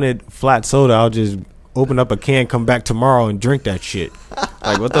I wanted flat soda, I'll just open up a can, come back tomorrow, and drink that shit.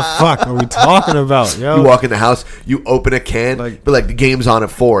 Like, what the fuck are we talking about, yo? You walk in the house, you open a can, but like the game's on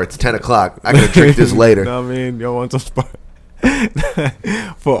at 4. It's 10 o'clock. I gotta drink this later. I mean, y'all want some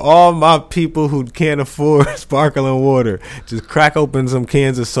for all my people who can't afford sparkling water, just crack open some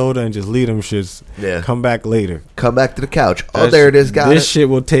cans of soda and just leave them shits. Yeah. Come back later. Come back to the couch. Oh, there it is. Got this it. shit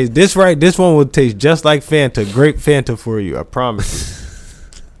will taste this one will taste just like Fanta. Grape Fanta for you, I promise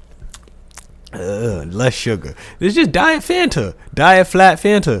you. Less sugar. It's just diet Fanta, diet flat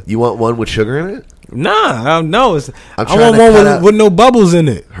Fanta. You want one with sugar in it? Nah, I don't know. I trying want to one cut out- with no bubbles in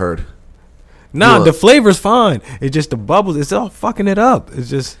it. Heard. Nah, You the want- flavor's fine. It's just the bubbles. It's all fucking it up. It's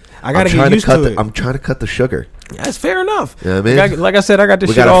just I gotta get used to it. I'm trying to cut the sugar. That's fair enough. You know what I mean? Like I said, I got this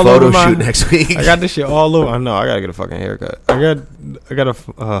We shit got a all photo over my. shoot next week. I got this shit all over. I know. I gotta get a fucking haircut. I got a.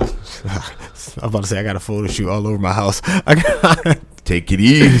 I'm about to say I got a photo shoot all over my house. I got. Take it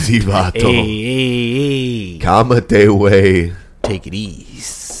easy, Vato. Hey. Calmate way. Take it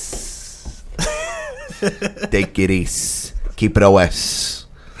easy. Take it easy. Keep it OS.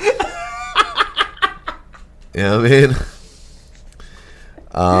 You know what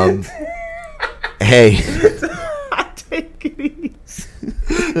I mean? Hey. Take it easy.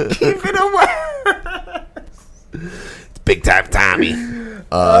 Keep it away. It's big time Tommy.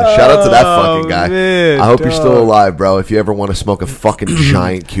 Shout out to that fucking guy. Man, I hope you're dog. still alive, bro. If you ever want to smoke a fucking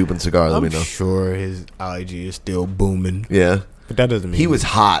giant Cuban cigar, let I'm me know. sure his IG is still booming. Yeah. But that doesn't mean He was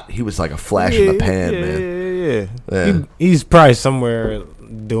hot. He was like a flash in the pan, man. Yeah. He's probably somewhere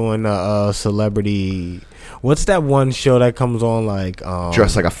doing a celebrity. What's that one show that comes on like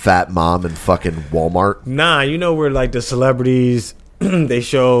Dressed like a fat mom in fucking Walmart. Nah, you know where like the celebrities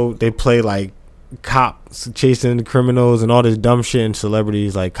they play like cops chasing the criminals and all this dumb shit, and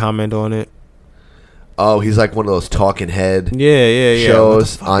celebrities like comment on it. Oh, he's like one of those talking head Yeah. shows What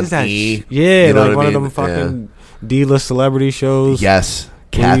the fuck on is that E. Yeah, You know like what I one of mean? them fucking D-list celebrity shows. Yes.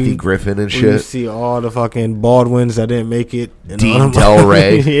 Kathy Griffin and You shit. see all the fucking Baldwins that didn't make it. And Dean all them- Del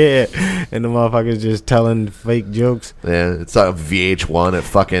Rey. Yeah. And the motherfuckers just telling fake jokes. Yeah, it's on VH1 at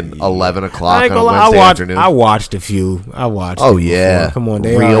fucking 11 o'clock I ain't on a gonna lie, Wednesday afternoon. I watched a few. Oh, it yeah. before. Come on,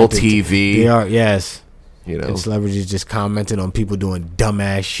 they Real are TV. They are, yes. You know. And celebrities just commenting on people doing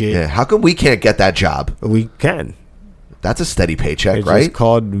dumbass shit. Yeah, how come we can't get that job? We can. That's a steady paycheck, It's right? just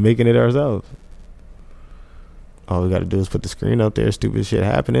called making it ourselves. All we got to do is put the screen up there, stupid shit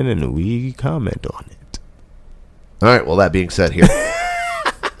happening, and we comment on it. All right, well, that being said, here.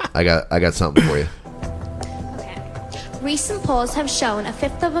 I got something for you. Recent polls have shown a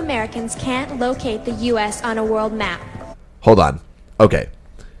fifth of Americans can't locate the U.S. on a world map. Hold on. Okay.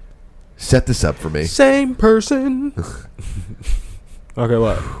 Set this up for me. Same person. Okay,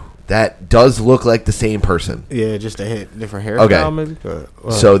 what? That does look like the same person. Yeah, just a hit, different hairstyle, Okay. maybe.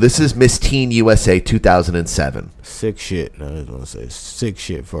 What? So this is Miss Teen USA 2007. Sick shit. No, I just want to say sick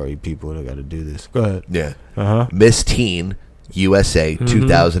shit for you people that got to do this. Go ahead. Yeah. Uh-huh. Miss Teen USA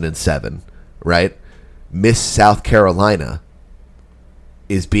 2007, right? Miss South Carolina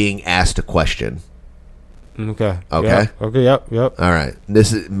is being asked a question. Okay. Okay. Yep. Okay. Yep. All right.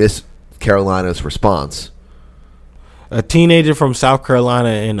 This is Miss Carolina's response. A teenager from South Carolina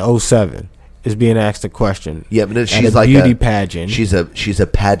in 2007 is being asked a question. Yeah, but then at she's a like beauty pageant. She's a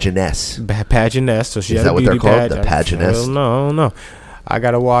pageantess. Pageantess. So she Is had that a what they're beauty called? pageant. The pageantess? I don't know. I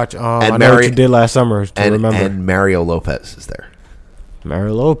gotta watch. I And know what you did last summer to remember. And Mario Lopez is there.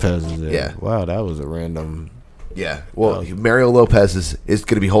 Mario Lopez is there. Yeah. Wow, that was a random. Yeah. Well, Mario Lopez is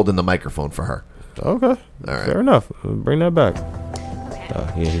going to be holding the microphone for her. Okay. All right. Fair enough. Bring that back.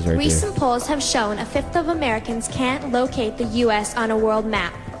 Oh, yeah, he's right Recent polls have shown a fifth of Americans can't locate the U.S. on a world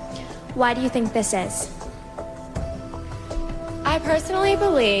map. Why do you think this is? I personally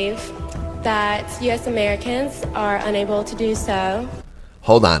believe that U.S. Americans are unable to do so.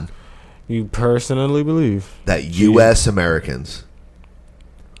 Hold on. You personally believe that U.S. Americans.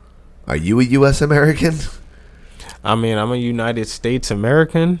 Are you a U.S. American? I mean, I'm a United States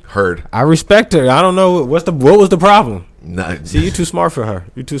American. Heard. I respect her. I don't know what was the problem. No. See, you're too smart for her.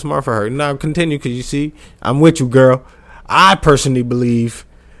 You're too smart for her. Now continue, because you see, I'm with you, girl. I personally believe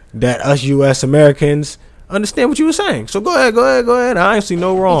that us U.S. Americans understand what you were saying. So go ahead. I ain't see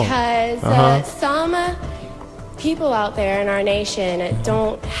no wrong. Because some people out there in our nation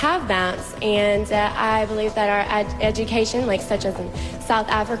don't have maps, and I believe that our education, like such as in South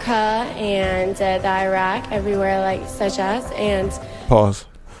Africa and the Iraq, everywhere like such as, and Pause.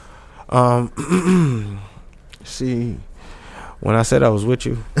 See, when I said I was with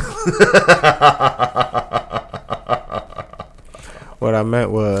you, what I meant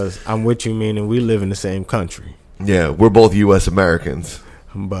was I'm with you, meaning we live in the same country. Yeah, we're both U.S. Americans.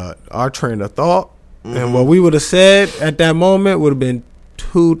 But our train of thought and what we would have said at that moment would have been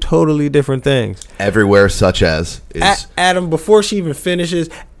two totally different things. Everywhere such as is Adam, before she even finishes,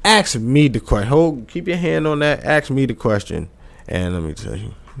 ask me the question. Keep your hand on that. Ask me the question. And let me tell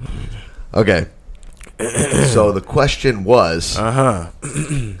you. Okay. So the question was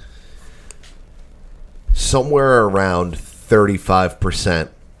somewhere around 35%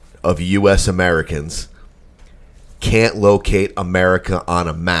 of U.S. Americans can't locate America on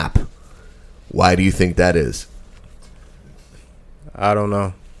a map. Why do you think that is? I don't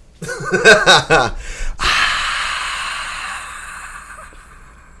know. $1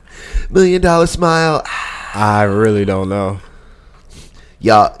 million smile. I really don't know.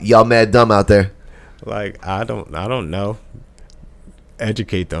 Y'all mad dumb out there. Like, I don't know.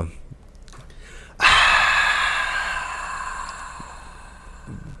 Educate them.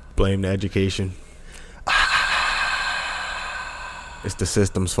 Blame the education. It's the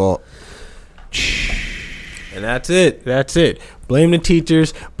system's fault. And that's it. Blame the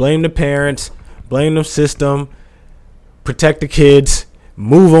teachers, blame the parents, blame the system, protect the kids,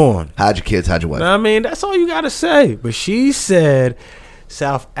 move on. Hide your kids, hide your wife. I mean, that's all you got to say. But she said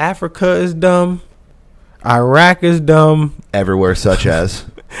South Africa is dumb, Iraq is dumb. Everywhere such as.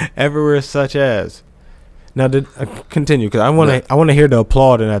 Everywhere such as. Now, continue, because I want to hear the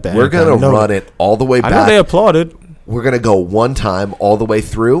applauding at the end. We're going to run it all the way back. I know they applauded. We're going to go one time all the way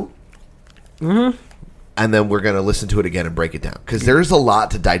through. Mm-hmm. And then we're going to listen to it again and break it down. Because there's a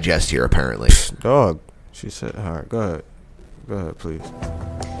lot to digest here, apparently. Dog. She said, all right, go ahead. Go ahead, please.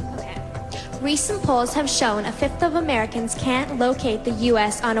 Recent polls have shown a fifth of Americans can't locate the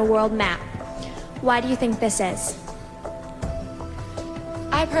U.S. on a world map. Why do you think this is?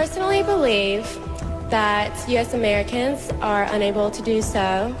 I I personally believe that U.S. Americans are unable to do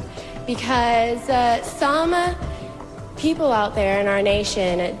so because some people out there in our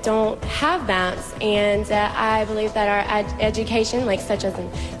nation don't have maps, and I believe that our education, like such as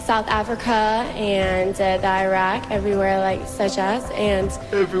in South Africa and the Iraq, everywhere like such as, and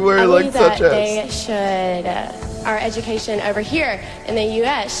everywhere I like believe that such as. they should. Our education over here in the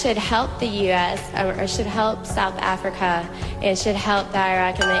U.S. should help the U.S. Or should help South Africa and should help the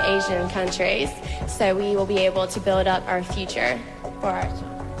Iraq and the Asian countries, so we will be able to build up our future for our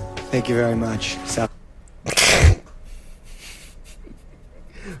children. Thank you very much.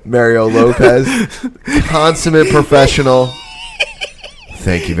 Mario Lopez, consummate professional.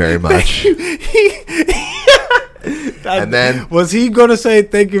 Thank you very much. And then was he gonna say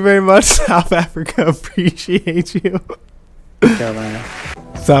thank you very much? South Africa appreciates you. Carolina.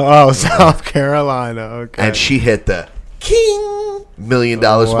 South Carolina. Okay. And she hit the king $1 million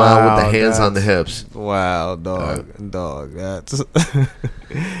smile with the hands on the hips. Wow, dog. That's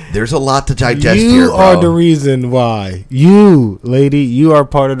there's a lot to digest you here, bro. You are the reason why. You, lady, you are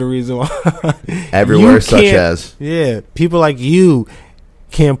part of the reason why. Everywhere such as. Yeah, people like you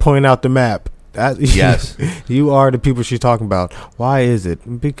can't point out the map. Yes. You are the people she's talking about. Why is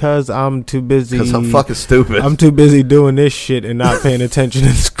it? Because I'm too busy. Because I'm fucking stupid. I'm too busy doing this shit and not paying attention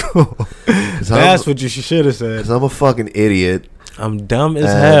in school. That's what you should have said. Because I'm a fucking idiot. I'm dumb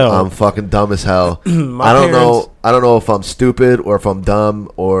as hell. I'm fucking dumb as hell. I don't know if I'm stupid or if I'm dumb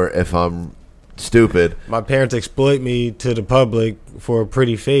or if I'm stupid. My parents exploit me to the public for a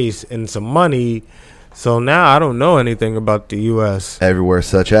pretty face and some money. So now I don't know anything about the U.S. Everywhere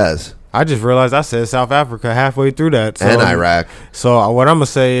such as. I just realized I said South Africa halfway through that. So, and Iraq. So what I'm going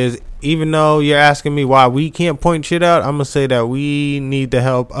to say is, even though you're asking me why we can't point shit out, I'm going to say that we need to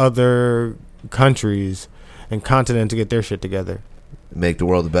help other countries and continents to get their shit together. Make the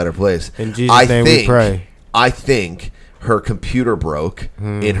world a better place. In Jesus' name we pray. I think her computer broke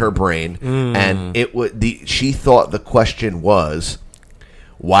in her brain, and she thought the question was,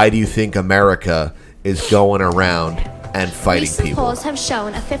 why do you think America is going around and fighting Recent people? polls have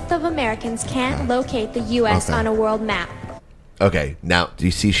shown a fifth of Americans can't locate the U.S. on a world map. Okay, now, do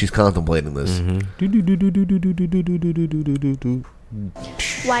you see she's contemplating this?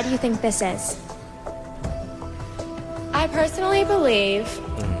 Why do you think this is? I personally believe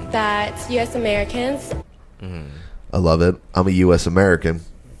that U.S. Americans. I love it. I'm a U.S. American.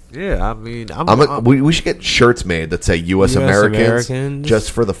 Yeah, I mean, we should get shirts made that say U.S. Americans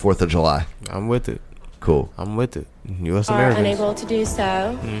just for the 4th of July. I'm with it. Cool. I'm with it. U.S. Are Americans unable to do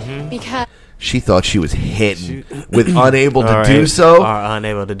so because she thought she was hitting with unable to do so. Are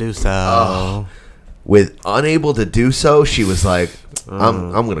unable to do so. With unable to do so, she was like,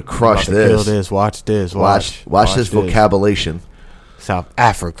 "I'm gonna crush this. Kill this. Watch this. Watch this vocabulation." South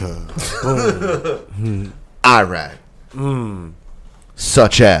Africa, Iraq,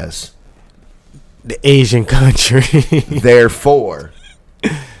 such as the Asian country. Therefore.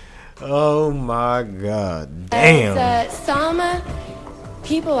 Oh my God! Damn. Some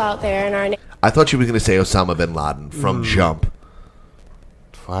people out there in our nation. I thought she was going to say Osama bin Laden from Jump.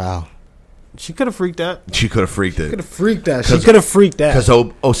 Wow. She could have freaked that. She could have freaked it. She could have freaked that. She could have freaked that. Because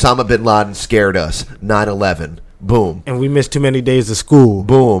Osama bin Laden scared us. 9/11. Boom. And we missed too many days of school.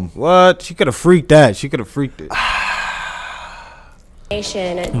 Boom. What? She could have freaked that. She could have freaked it.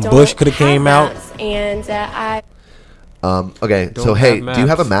 Bush could have came out. And okay, Don't so hey, have do you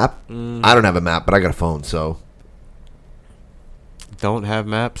have a maps. map? I don't have a map, but I got a phone, so. Don't have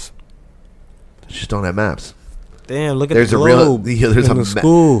maps? Just don't have maps. Damn, look at there's the a globe. real there's a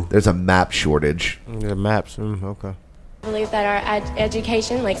school. There's a map shortage. Yeah, maps. Okay. I believe that our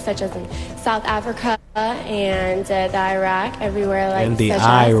education, like such as in South Africa and the Iraq, everywhere like and the such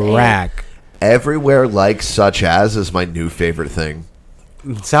Iraq. Everywhere like such as is my new favorite thing.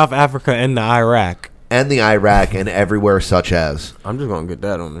 South Africa and the Iraq. And the Iraq and everywhere such as. I'm just gonna get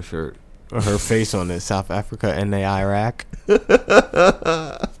that on the shirt. Her face on it. South Africa and the Iraq.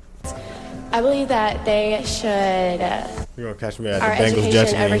 I believe that they should. You're gonna catch me at our the Bengals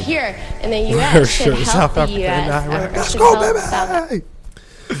Jets education over game. here in the U.S. should help South the Africa and U.S. Iraq. or Let's should go, help baby! South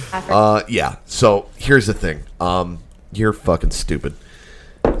Africa. Yeah. So here's the thing. You're fucking stupid.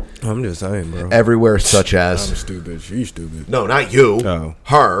 I'm just saying, bro. Everywhere such as. I'm stupid. She's stupid. No, not you. No.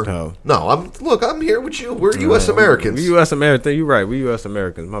 Her. No. No. I'm here with you. We're U.S. Americans. We U.S. Americans. You're right. We U.S.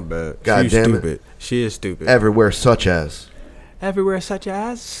 Americans. My bad. God She's damn stupid. it. She is stupid. Everywhere such as. Everywhere such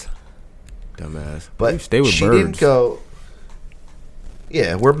as. Dumbass. But you stay with she birds. didn't go.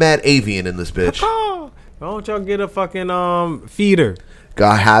 Yeah, we're mad avian in this bitch. Why don't y'all get a fucking feeder?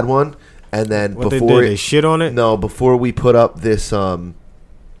 I had one, and then What before they shit on it. No, before we put up this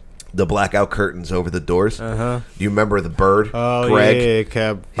the blackout curtains over the doors. Uh-huh. Do you remember the bird? Oh, Greg?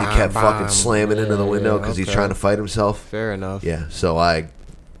 yeah, He kept fucking slamming into the window because he's okay. trying to fight himself. Fair enough. Yeah, so I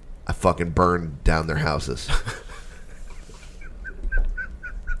fucking burned down their houses.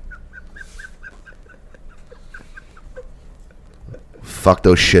 Fuck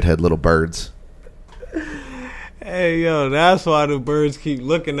those shithead little birds. Hey, yo, that's why the birds keep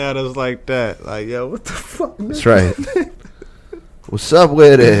looking at us like that. Like, yo, what the fuck? That's right. What's up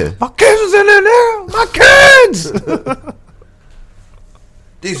with it? My kids is in there. My kids.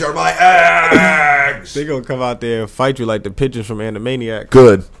 These are my eggs. They gonna come out there and fight you like the pigeons from Animaniacs.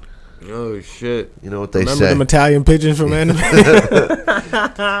 Good. Oh shit! You know what they Remember say? them Italian pigeons from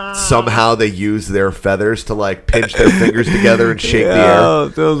Animaniacs? Somehow they use their feathers to like pinch their fingers together and shake the Yo, air.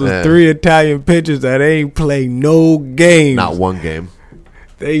 those are Yeah. 3 Italian pigeons that ain't play no games. Not one game.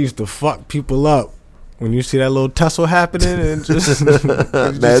 They used to fuck people up. When you see that little tussle happening and just,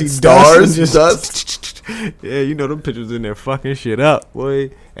 Mad see stars, dust. Yeah, you know them pigeons in there fucking shit up,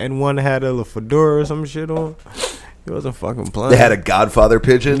 boy. And one had a little fedora or some shit on. He wasn't fucking playing. They had a Godfather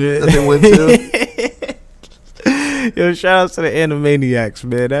pigeon that they went to. Yo, shout out to the Animaniacs,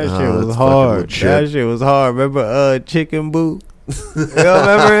 man. That shit was that's hard. fucking legit. That shit was hard. Remember Chicken Boo? You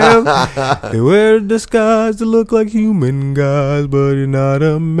remember him? They wear a disguise to look like human guys, but you're not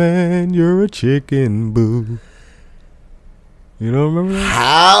a man, you're a chicken boo. You don't remember that?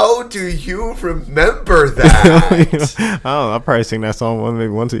 How do you remember that? I don't know. I probably sing that song maybe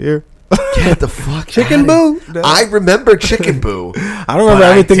once a year. Get the fuck Chicken outta Boo. here. I remember Chicken Boo. I don't remember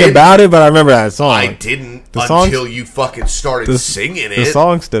everything about it, but I remember that song. I didn't song- until you fucking started singing it. The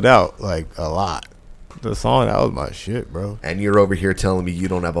song stood out like a lot. The song, that was my shit, bro. And you're over here telling me you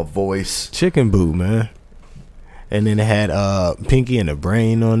don't have a voice. Chicken Boo, man. And then it had Pinky and the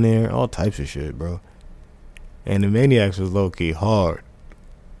Brain on there. All types of shit, bro. And the Maniacs was low-key hard.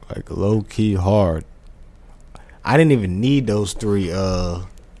 Like, low-key hard. I didn't even need those 3 The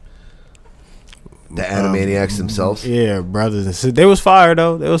Animaniacs themselves? Yeah, brothers and sisters. They was fire,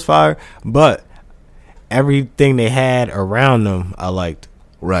 though. They was fire. But everything they had around them, I liked.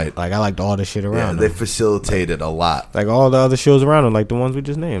 Right. Like, I liked all the shit around They them. facilitated a lot. Like, all the other shows around them, like the ones we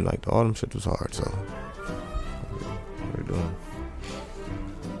just named. Like, all them shit was hard, so. What are we doing?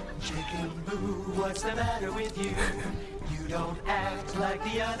 Chicken Boo, what's the matter with you? You don't act like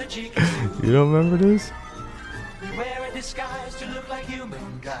the other chickens. You don't remember this? You wear a disguise to look like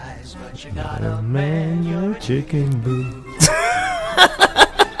human guys, but you're not a Man, you're a chicken boo.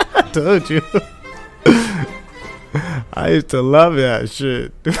 I told you. I used to love that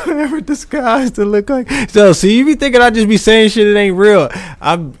shit. Never disguised to look like. So, see, you be thinking I just be saying shit that ain't real.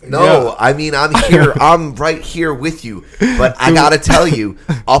 I mean, I'm here. I'm right here with you. But I gotta tell you,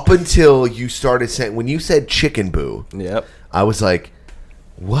 up until you started saying, when you said Chicken Boo, yep, I was like,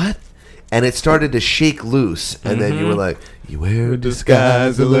 what? And it started to shake loose, and then you were like, you wear a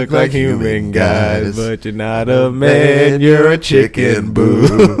disguise to look like human guys, but you're not a man, you're a chicken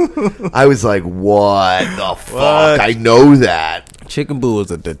boo. I was like, what the fuck? What? I know that. Chicken Boo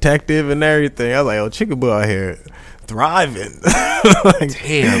was a detective and everything. I was like, oh, Chicken Boo out here thriving. Like,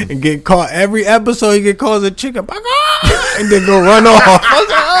 damn. And get caught every episode. He get caught as a chicken. And then go run off. I was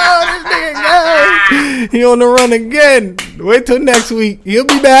like, oh, this nigga guy. He on the run again. Wait till next week. He'll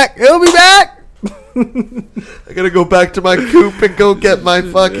be back. He'll be back. I gotta go back to my coop and go get my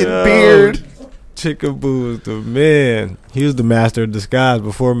fucking beard. Chicken Boo was the man. He was the master of disguise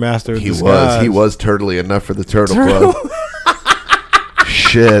before Master of Disguise. He was turtly enough for the Turtle Club.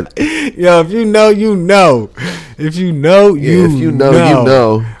 Shit. Yo, if you know, you know. If you know, you if you know, you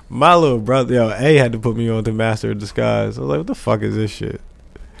know. My little brother, yo, A had to put me on to Master of Disguise. I was like, what the fuck is this shit?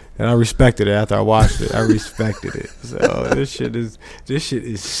 And I respected it after I watched it. I respected it. So this shit is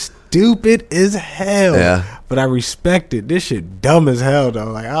stupid as hell. Yeah. But I respect it. This shit dumb as hell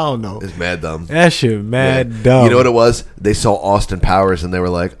though. Like, I don't know. It's mad dumb. That shit mad dumb. You know what it was? They saw Austin Powers and they were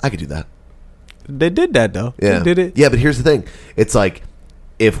like, I could do that. They did that though. Yeah. They did it. Yeah, but here's the thing. It's like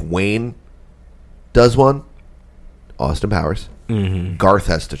if Wayne does one, Austin Powers, Garth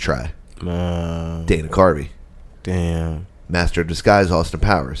has to try. Dana Carvey. Damn. Master of Disguise, Austin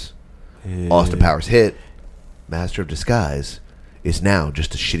Powers. Yeah. Austin Powers hit. Master of Disguise is now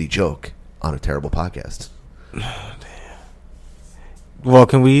just a shitty joke on a terrible podcast. Well,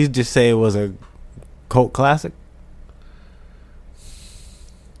 can we just say it was a cult classic?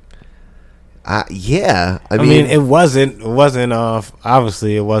 Yeah. I mean, mean, it wasn't.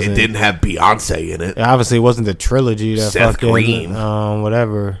 Obviously, it wasn't. It didn't have Beyonce in it. Obviously, it wasn't the trilogy that Seth fucking Green.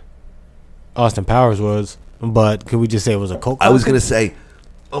 Whatever Austin Powers was. But could we just say it was a cult classic? I was gonna say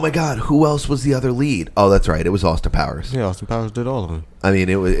Oh my God, who else was the other lead? Oh, that's right, it was Austin Powers. Yeah, Austin Powers did all of them. I mean,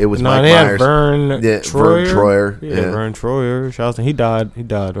 it was No, Mike they had Myers. Vern Vern Troyer. Troyer. Yeah, Vern Troyer. Shout out to- He died,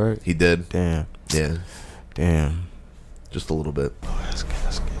 right? He did. Damn. Yeah. Damn. Just a little bit. Oh, that's good.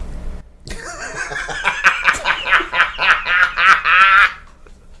 That's good.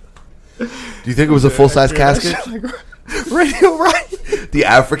 Do you think it was a full-size casket? Radio right? The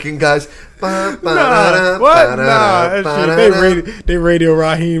African guys. Nah, what? Nah, that shit. They radio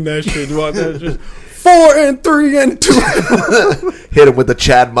Raheem that shit. You want that shit? 4 and 3 and 2. Hit him with the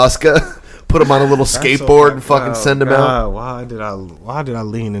Chad Muska. Put him on a little skateboard and fucking send him out. Why did I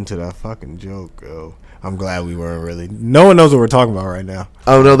lean into that fucking joke, yo? I'm glad we weren't really. No one knows what we're talking about right now.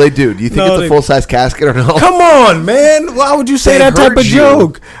 Oh no, they do. Do you think it's a full size casket or no? Come on, man. Why would you say that type of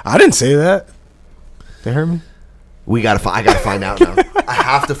joke? I didn't say that. They heard me. I gotta find out now. I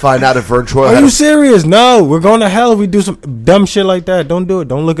have to find out if Vern Troyer. Are you serious? No, we're going to hell if we do some dumb shit like that. Don't do it.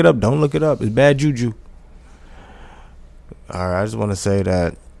 Don't look it up. Don't look it up. It's bad juju. All right, I just want to say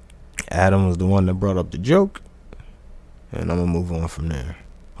that Adam was the one that brought up the joke, and I'm gonna move on from there.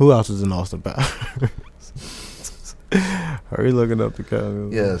 Who else is in Austin Powers? Are you looking up the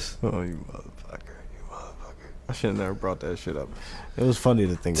comments? Yes. Oh, you motherfucker. I should have never brought that shit up. It was funny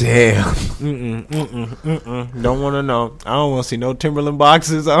to think Damn. about. Don't want to know. I don't want to see no Timberland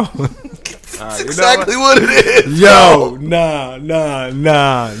boxes. That's exactly what it is. Yo, nah.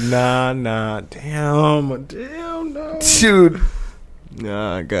 Damn, no. Dude.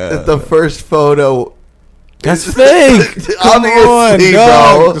 Nah, God. The first photo. That's fake. Come on, bro.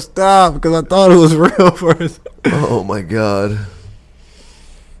 dog. Stop, because I thought it was real first. Oh my God.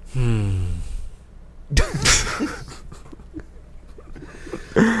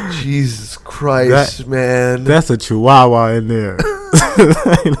 Jesus Christ, man. That's a chihuahua in there.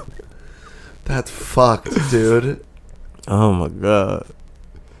 That's fucked, dude. Oh my God.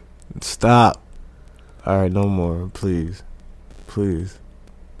 Stop. All right, no more, please. Please,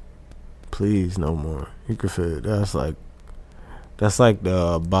 no more. You can fit. That's like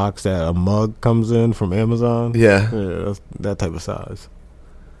the box that a mug comes in from Amazon. Yeah, that's that type of size.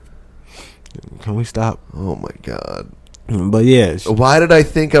 Can we stop? Oh my God. But yeah, why did I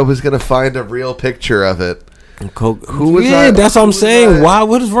think I was gonna find a real picture of it? Who was yeah, that? that's what I'm saying. Why?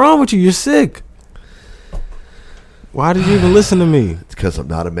 What is wrong with you? You're sick. Why did you even listen to me? It's because I'm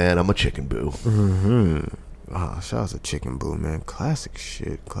not a man. I'm a chicken boo. Mm-hmm. Oh, shout out to Chicken Boo, man. Classic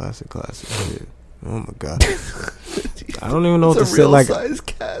shit. Classic shit. Oh my God. I don't even know what to say. Like, size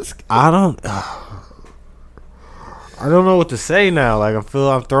casket. I don't know what to say now. Like, I'm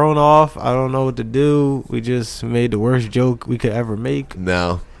thrown off. I don't know what to do. We just made the worst joke we could ever make.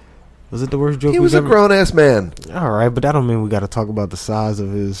 No. Was it the worst joke? He was a grown ass man. All right, but that don't mean we got to talk about the size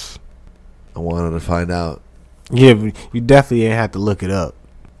of his. I wanted to find out. Yeah, but you definitely ain't have to look it up.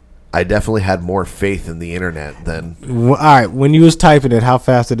 I definitely had more faith in the internet than. Well, all right, when you was typing it, how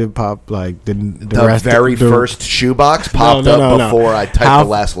fast did it pop? Like the very first shoebox popped up before I typed the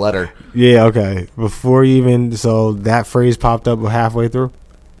last letter. Yeah, okay. Before you even so that phrase popped up halfway through.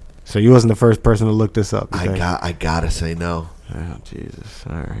 So you wasn't the first person to look this up. I gotta say no. Oh Jesus!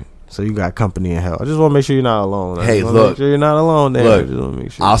 All right. So you got company in hell. I just want to make sure you're not alone. Hey, look, make sure you're not alone. There. Look, I just want to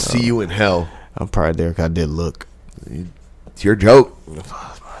make sure I'll see you in hell. I'm probably there because I did look. It's your joke.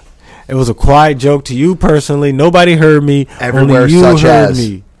 It was a quiet joke to you personally. Nobody heard me. Everywhere, only you such heard as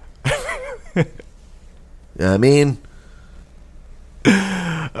me. You know what I mean?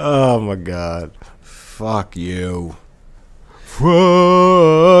 Oh my God! Fuck you!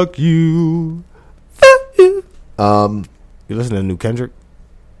 Fuck you! Fuck you! You listen to New Kendrick?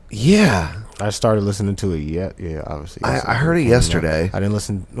 Yeah, I started listening to it. Yeah, obviously. I heard it yesterday. I didn't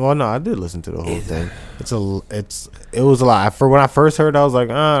listen. Well, no, I did listen to the whole thing. It was a lot. For when I first heard it, I was like,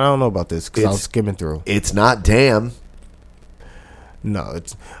 I don't know about this because I was skimming through. It's not damn. No,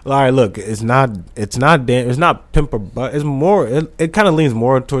 it's all right. Look, it's not damn. It's not pimp or but. It's more. It kind of leans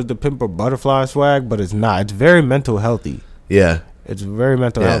more towards the pimp or butterfly swag, but it's not. It's very mental healthy. Yeah, it's very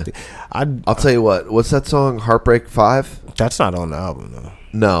mental healthy. I'll tell you what. What's that song? Heartbreak 5? That's not on the album though.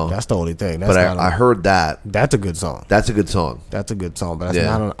 No, that's the only thing. But I heard that. That's a good song. That's a good song. That's a good song. But that's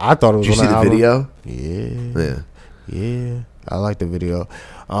not on. I thought it was. Did you on see the album. video? Yeah. I like the video.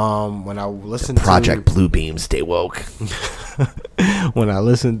 When I listened to Project Bluebeam, Stay Woke. When I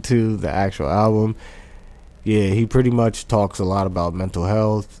listened to the actual album, he pretty much talks a lot about mental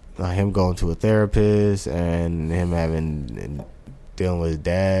health, him going to a therapist, and him dealing with his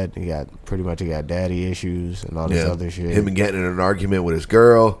dad. He got daddy issues and all this other shit. Him getting in an argument with his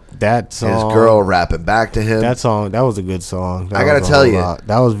girl. That song, his girl rapping back to him. That was a good song. I gotta tell you,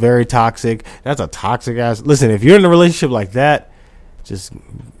 that was very toxic. That's a toxic ass. Listen, if you're in a relationship like that, Just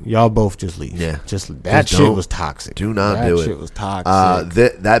y'all both just leave. Yeah. Just that Just shit don't- was toxic. Do not that do it. shit was toxic.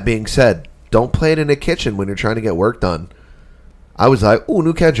 That being said, don't play it in the kitchen when you're trying to get work done. I was like, "Ooh,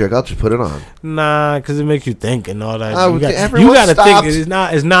 new Kendrick. I'll just put it on." Nah, because it makes you think and all that. Oh, you everyone got to think.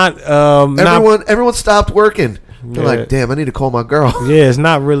 stopped. It's not. Everyone stopped working. They're Yeah. like, "Damn, I need to call my girl." Yeah, it's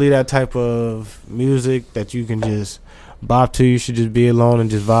not really that type of music that you can just bop to. You should just be alone and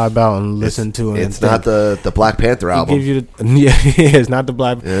just vibe out and listen to it. It's not the Black Panther album. Give you the, yeah, it's not the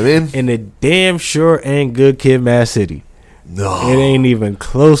Black. You know what I mean? And it damn sure ain't Good Kid, Mad City. No, it ain't even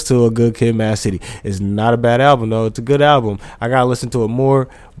close to a Good Kid, Mad City. It's not a bad album though. It's a good album. I gotta listen to it more.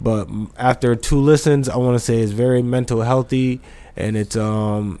 But after 2 listens, I want to say it's very mental healthy, and it's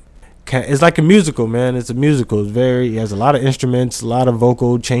like a musical, man. It's a musical. It has a lot of instruments, a lot of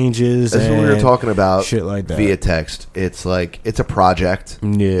vocal changes. That's what we were talking about. Shit like that via text. It's like it's a project.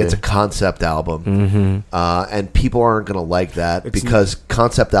 Yeah, it's a concept album, and people aren't gonna like that because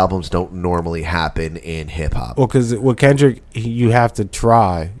concept albums don't normally happen in hip hop. Well, because with Kendrick, you have to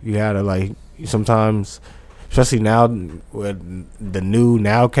try. You had to like sometimes, especially now with the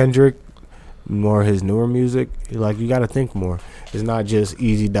now Kendrick, more his newer music. Like you got to think more. It's not just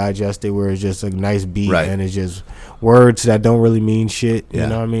easy digested where it's just a nice beat and it's just words that don't really mean shit. You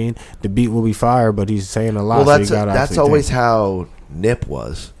know what I mean? The beat will be fire, but he's saying a lot. Well, so that's always how Nip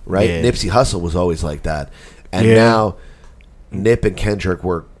was, right? Yeah. Nipsey Hussle was always like that, and Yeah. now Nip and Kendrick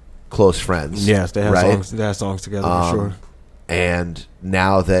were close friends. Yes, they have right? songs. They have songs together for sure. And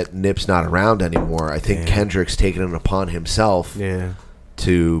now that Nip's not around anymore, I think Kendrick's taken it upon himself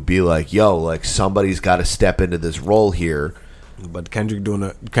to be like, yo, like somebody's got to step into this role here. But Kendrick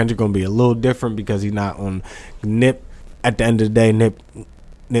gonna be a little different because he's not on Nip. At the end of the day, Nip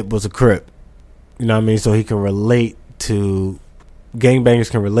was a Crip. You know what I mean? So he can relate to gangbangers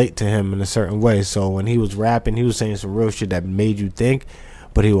can relate to him in a certain way. So when he was rapping, he was saying some real shit that made you think,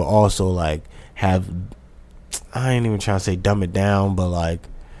 but he would also like have, I ain't even trying to say dumb it down, but like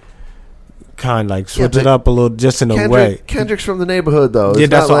kind of like switch it up a little just in a way. Kendrick's from the neighborhood though. Yeah, It's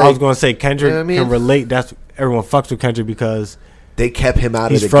that's not what I like- was gonna say. Kendrick You know what I mean? can relate. That's everyone fucks with Kendrick because they kept him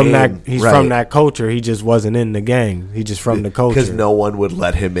out of the from game. that. He's Right. from that culture. He just wasn't in the gang. He just from the culture because no one would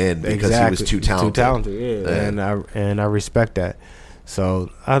let him in because he was too talented. Too talented, yeah. And I respect that. So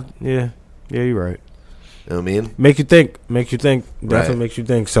yeah, you're right. You know what I mean? Make you think. Definitely Right. makes you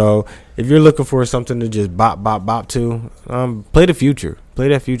think. So if you're looking for something to just bop to, play the Future. Play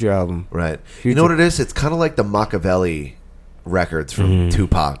that Future album. Right. Future. You know what it is? It's kind of like the Machiavelli records from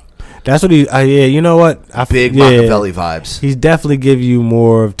Tupac. That's what he. Yeah, you know what? Big Machiavelli vibes. He's definitely give you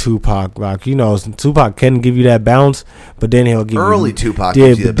more of Tupac. Like you know, Tupac can give you that bounce, but then he'll give Early you Tupac Yeah,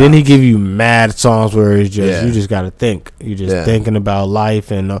 gives you but the then he bounce. give you mad songs where it's just Yeah. you just got to think. You just Yeah. thinking about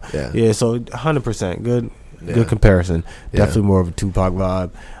life and Yeah. So 100% good. Yeah. Good comparison. Yeah. Definitely more of a Tupac vibe.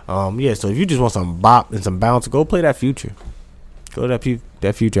 Yeah. So if you just want some bop and some bounce, go play that Future. Go to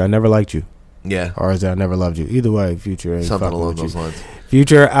that Future. I never liked you. Yeah. Or is that I never loved you? Either way, Future ain't Something fucking along with those you. lines.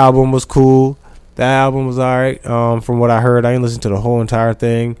 Future album was cool. That album was alright. From what I heard, I didn't listen to the whole entire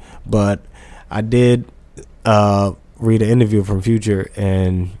thing, but I did read an interview from Future,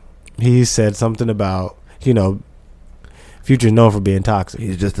 and he said something about Future's known for being toxic.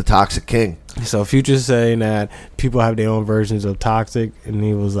 He's just a toxic king. So Future's saying that people have their own versions of toxic, and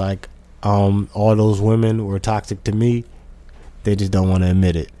he was like, all those women were toxic to me. They just don't want to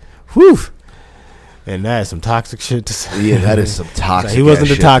admit it. Whew. And that is some toxic shit to say. Yeah, that is some toxic. He wasn't ass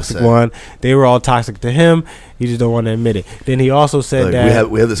the shit to toxic say. one. They were all toxic to him. He just don't want to admit it. Then he also said Look, that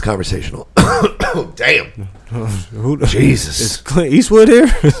we have this conversation. Damn. Jesus. Is Clint Eastwood here?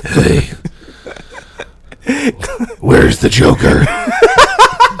 Hey. Where's the Joker?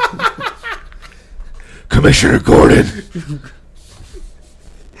 Commissioner Gordon.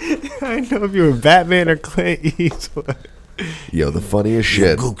 I don't know if you were Batman or Clint Eastwood. Yo, the funniest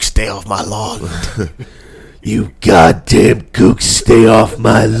shit. Gook, stay off my lawn. You goddamn gook, stay off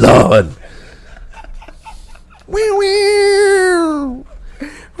my lawn.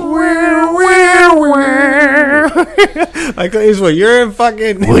 Like Clint Eastwood, you're in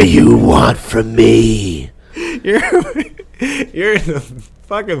fucking. What do you want from me? You're in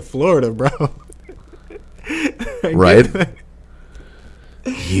fucking Florida, bro. Right?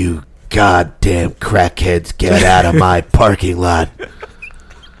 You goddamn crackheads, get out of my parking lot.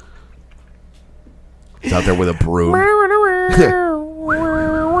 He's out there with a broom.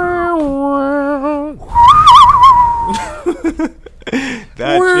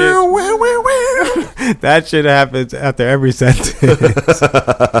 That shit happens after every sentence.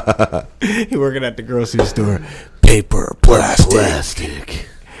 He working at the grocery store. Paper, plastic.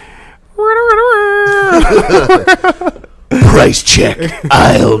 Price check,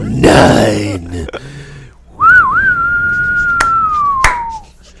 aisle 9.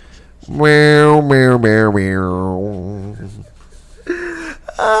 Meow, meow, meow, meow.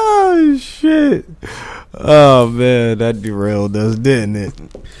 Oh, shit. Oh, man, that derailed us, didn't it?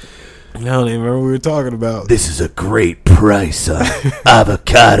 I don't even remember what we were talking about. This is a great price on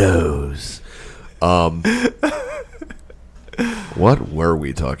avocados. What were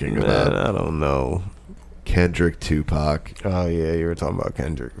we talking about? Man, I don't know. Kendrick, Tupac. Oh, yeah, you were talking about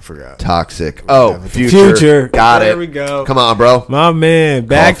Kendrick. I forgot. Toxic. Oh, Future. Got it. There we go. Come on, bro. My man,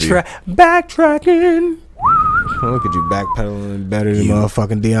 backtracking. Look at you backpedaling better than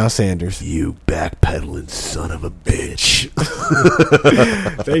motherfucking Deion Sanders. You backpedaling son of a bitch.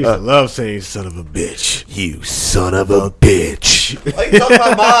 They used to love saying son of a bitch. You son of a bitch. Why you talking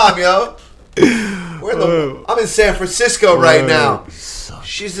about mom, yo? I'm in San Francisco right now.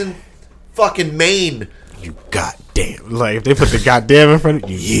 She's in fucking Maine. You goddamn. Like, if they put the goddamn in front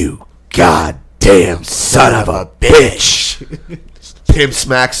of you. You goddamn son of a bitch. Pimp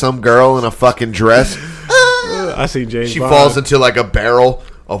smacks some girl in a fucking dress. I seen James She Bond. falls into like a barrel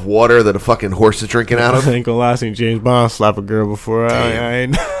of water that a fucking horse is drinking out of. I ain't gonna lie, I seen James Bond slap a girl before. I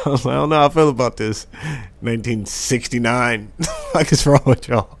was like, I don't know how I feel about this. 1969. Like, what's wrong with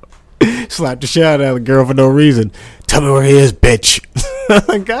y'all? Slapped the shit out of a girl for no reason. Tell me where he is, bitch.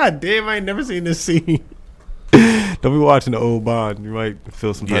 God damn, I ain't never seen this scene. Don't be watching the old Bond. You might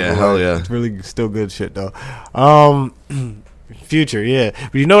feel some type of hell way. yeah. It's really still good shit though. Future, yeah.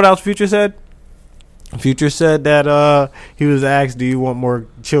 But you know what else Future said? Future said that he was asked, do you want more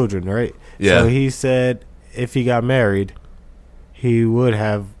children, right? Yeah. So he said if he got married, he would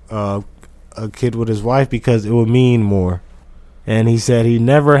have a kid with his wife because it would mean more. And he said he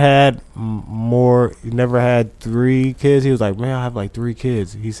never had he never had 3 kids. He was like, man, I have like 3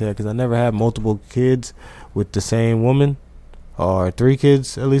 kids. He said, because I never had multiple kids with the same woman, or 3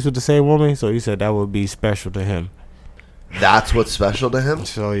 kids at least with the same woman. So he said that would be special to him. That's what's special to him?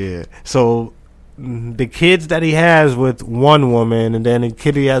 So, yeah. So the kids that he has with one woman, and then the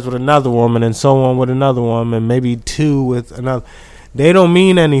kid he has with another woman, and so on with another woman, maybe 2 with another, they don't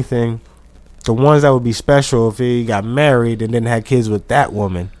mean anything. The ones that would be special if he got married and then had kids with that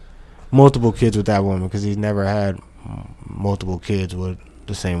woman, multiple kids with that woman, because he's never had multiple kids with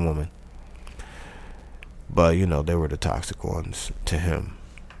the same woman. But, you know, they were the toxic ones to him.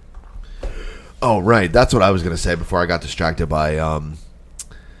 Oh, right. That's what I was going to say before I got distracted by,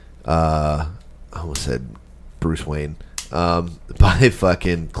 I almost said Bruce Wayne, by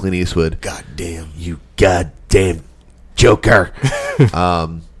fucking Clint Eastwood. Goddamn. You goddamn Joker.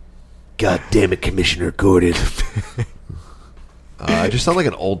 God damn it, Commissioner Gordon. I just sound like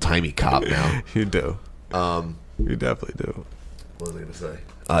an old-timey cop now. You do. You definitely do. What was I going to say?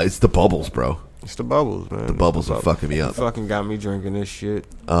 It's the bubbles, bro. It's the bubbles, man. The bubbles are fucking me up. You fucking got me drinking this shit.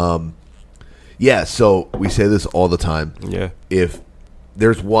 Yeah, so we say this all the time. Yeah. If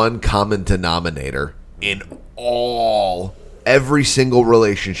there's one common denominator in every single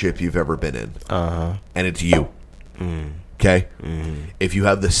relationship you've ever been in, and it's you. Okay? If you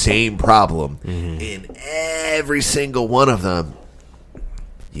have the same problem in every single one of them,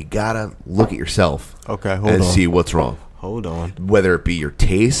 you gotta look at yourself. Okay, hold on. See what's wrong. Hold on. Whether it be your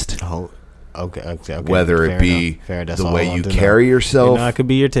taste. Okay. Whether it be the way you carry yourself. You know, it could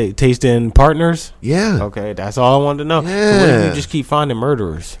be your taste in partners. Yeah. Okay, that's all I wanted to know. Yeah. So what if you just keep finding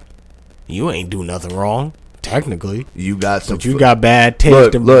murderers? You ain't do nothing wrong, technically. You got some. But you got bad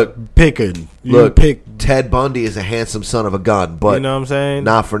taste in picking. Ted Bundy is a handsome son of a gun, but you know what I'm saying?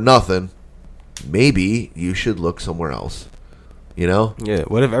 Not for nothing. Maybe you should look somewhere else. You know? Yeah.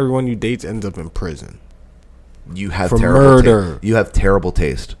 What if everyone you date ends up in prison? You have for terrible murder. You have terrible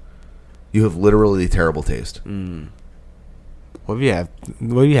taste. You have literally terrible taste. What if you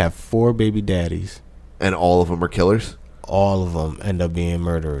have 4 baby daddies, and all of them are killers? All of them end up being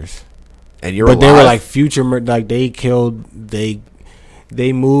murderers. And you're but alive? They were like future like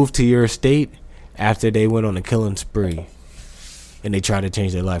they moved to your state after they went on a killing spree, and they tried to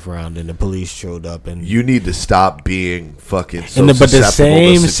change their life around, and the police showed up. And you need to stop being fucking so but the susceptible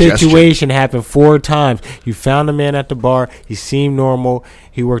same to suggestion. situation happened 4 times. You found a man at the bar. He seemed normal.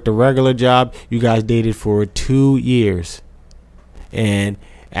 He worked a regular job. You guys dated for 2 years, and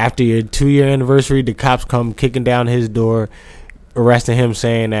after your 2-year anniversary, the cops come kicking down his door, arresting him,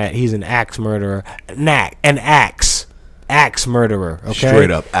 saying that he's an axe murderer, an axe murderer. Okay,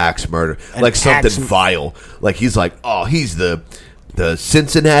 straight up axe murder, like something vile. Like he's like, oh, he's the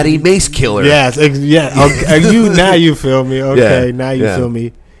Cincinnati mace killer. Yes, yeah. Okay. You feel me? Okay, yeah, now you feel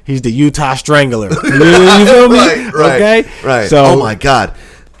me. He's the Utah Strangler. You feel me? Right. Okay, right. So, oh my God,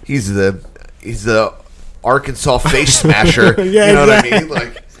 he's the Arkansas face smasher. Yeah, you know exactly. what I mean?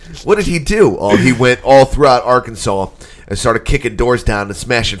 Like, what did he do? Oh, he went all throughout Arkansas and started kicking doors down and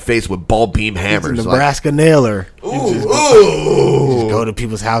smashing face with ball beam hammers. He's a Nebraska nailer. Ooh, Just go to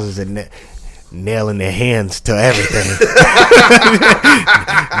people's houses and nailing their hands to everything.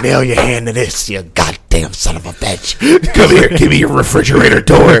 Nail your hand to this, you goddamn son of a bitch. Come here, give me your refrigerator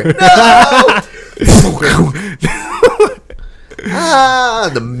door. No!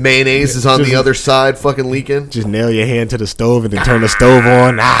 The mayonnaise is on the other side, fucking leaking. Just nail your hand to the stove and then turn the stove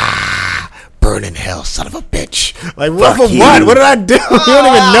on. Burn in hell, son of a bitch. Like, what for what? What did I do? You don't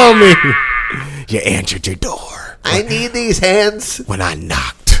even know me. You answered your door. I need these hands. When I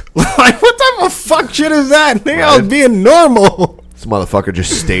knocked. Like, what type of fuck shit is that? Nigga, I was being normal. This motherfucker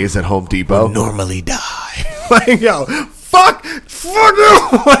just stays at Home Depot. Normally die. Like, yo, fuck you.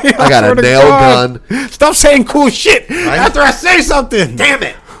 Like, I got a nail gun. Stop saying cool shit after I say something. Damn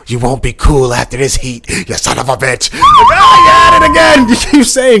it. You won't be cool after this heat, you son of a bitch. Oh, you at it again. You keep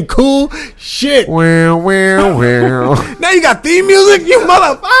saying cool shit. Now Now you got theme music, you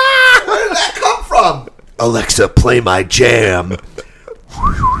mother. Where did that come from? Alexa, play my jam.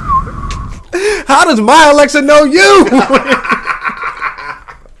 How does my Alexa know you?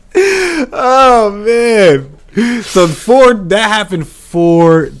 Oh, man. So that happened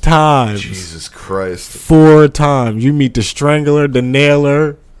 4 times. Jesus Christ. 4 times. You meet the strangler, the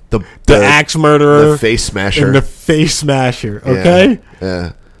nailer, the axe murderer, the face smasher, and the face smasher. Okay,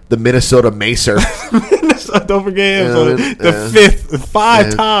 yeah. The Minnesota Macer. Don't forget him. So the fifth,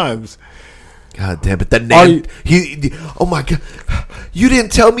 5 times. God damn it! Oh my god! You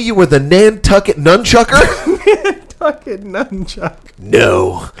didn't tell me you were the Nantucket Nunchucker. Nantucket Nunchuck.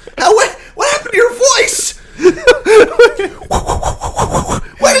 No. What happened to your voice?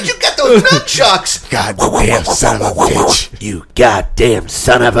 Where did you get those nunchucks? Goddamn son of a bitch! You goddamn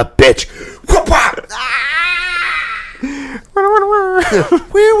son of a bitch!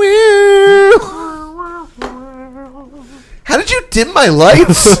 How did you dim my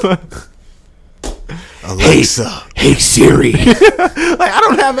lights? Alexa. Hey Siri. Like, I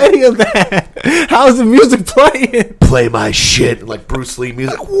don't have any of that. How's the music playing? Play my shit like Bruce Lee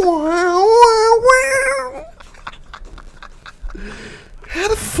music. How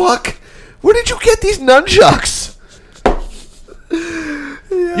the fuck? Where did you get these nunchucks?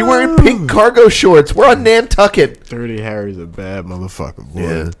 You're wearing pink cargo shorts. We're on Nantucket. Dirty Harry's a bad motherfucker, boy.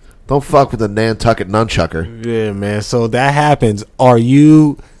 Yeah. Don't fuck with the Nantucket Nunchucker. Yeah, man. So that happens. Are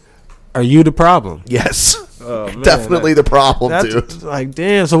you the problem? Yes. Oh, man, definitely the problem, dude. Like,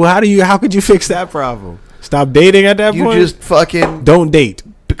 damn. So how could you fix that problem? Stop dating at that point? You just fucking don't date.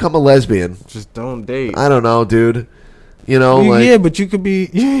 Become a lesbian. Just don't date. I don't know, dude. You know, like, yeah, but you could be.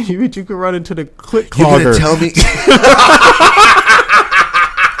 You could run into the clit clogger. You're gonna tell me?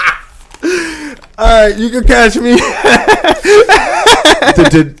 All right, you can catch me.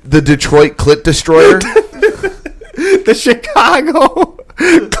 the Detroit Clit Destroyer. The Chicago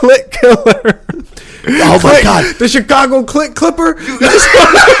Clit Killer. Oh my god! The Chicago Clit Clipper.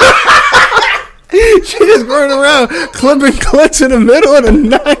 She just going around clipping clits in the middle of the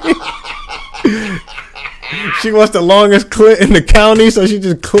night. She wants the longest clit in the county, so she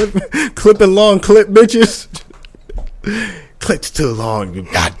just clipping long clip bitches. Clit's too long, you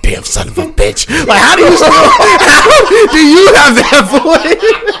goddamn son of a bitch. Like, how do you have that voice?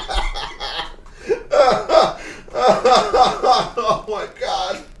 Oh my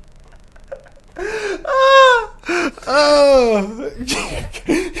god. Oh.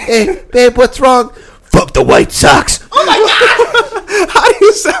 Hey, babe, what's wrong? Fuck the White Sox. Oh my god. How do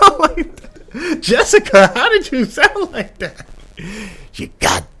you sound like that? Jessica, how did you sound like that? You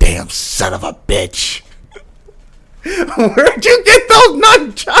goddamn son of a bitch. Where'd you get those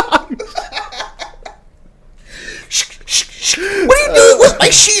nunchucks? What are you doing with my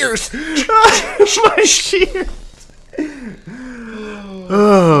shears? My shears.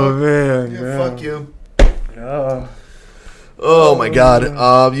 Oh man, fuck you. Oh my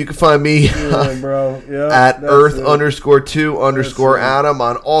god. You can find me bro. at Earth_2_Adam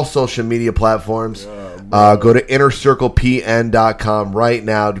on all social media platforms. Go to InnerCirclePN.com right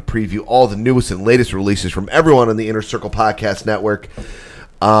now to preview all the newest and latest releases from everyone on the Inner Circle Podcast Network.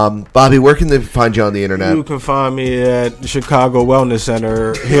 Bobby, where can they find you on the internet? You can find me at the Chicago Wellness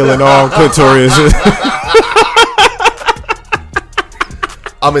Center, healing all clitoris.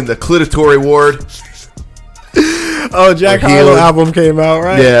 I'm in the clitory ward. Oh, Jack Harlow album came out,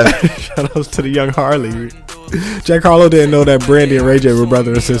 right? Yeah. Shout outs to the young Harley. Jack Harlow didn't know that Brandy and Ray J were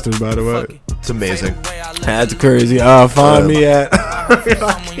brother and sisters, by the way. It's amazing. That's crazy. Find me at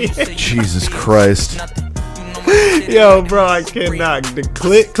Jesus Christ. Yo, bro, I cannot. The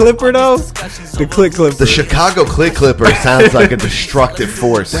clit clipper though. The clit clipper. The Chicago clit clipper sounds like a destructive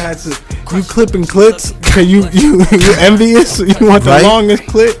force. That's it. You clipping clits? You envious? You want the Right? longest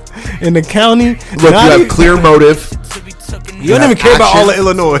clit in the county? Look, you have clear motive. You don't even care about all of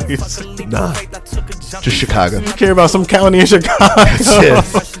Illinois. Nah, just Chicago. You care about some county in Chicago.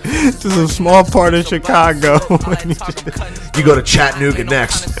 That's Just a small part of Chicago. You go to Chattanooga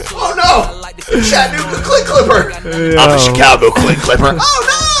next. Oh no! Chattanooga clit clipper. Yo. I'm a Chicago clit clipper.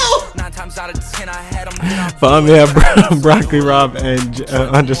 Oh Follow me at Broccoli Rob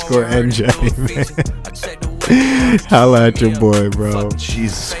underscore NJ, man. Holla at your boy, bro.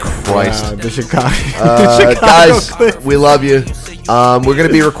 Jesus Christ. Wow, the Chicago. Chicago guys, clip. we love you. We're going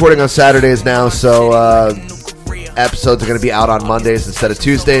to be recording on Saturdays now, so episodes are going to be out on Mondays instead of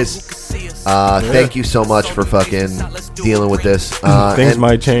Tuesdays. Thank you so much for fucking dealing with this. Things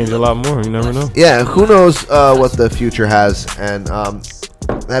might change a lot more. You never know. Yeah, who knows what the future has. And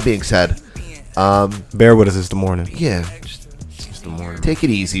that being said, bear with us this morning. Yeah, just the morning. Take it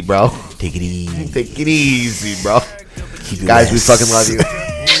easy, bro. Take it easy. Take it easy, bro. Guys, we fucking love you.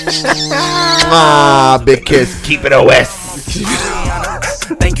 Big kiss. Keep it OS.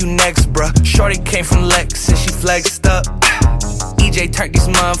 Thank you next, bruh. Shorty came from Lex and she flexed up. EJ turned these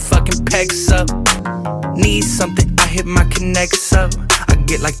motherfucking pecs up. Need something, I hit my connects up. I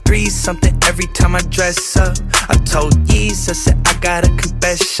get like 3 something every time I dress up. I told Yeez, I said I got a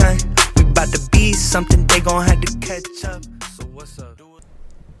confession. We about to be something, they gon' have to catch up. So what's up?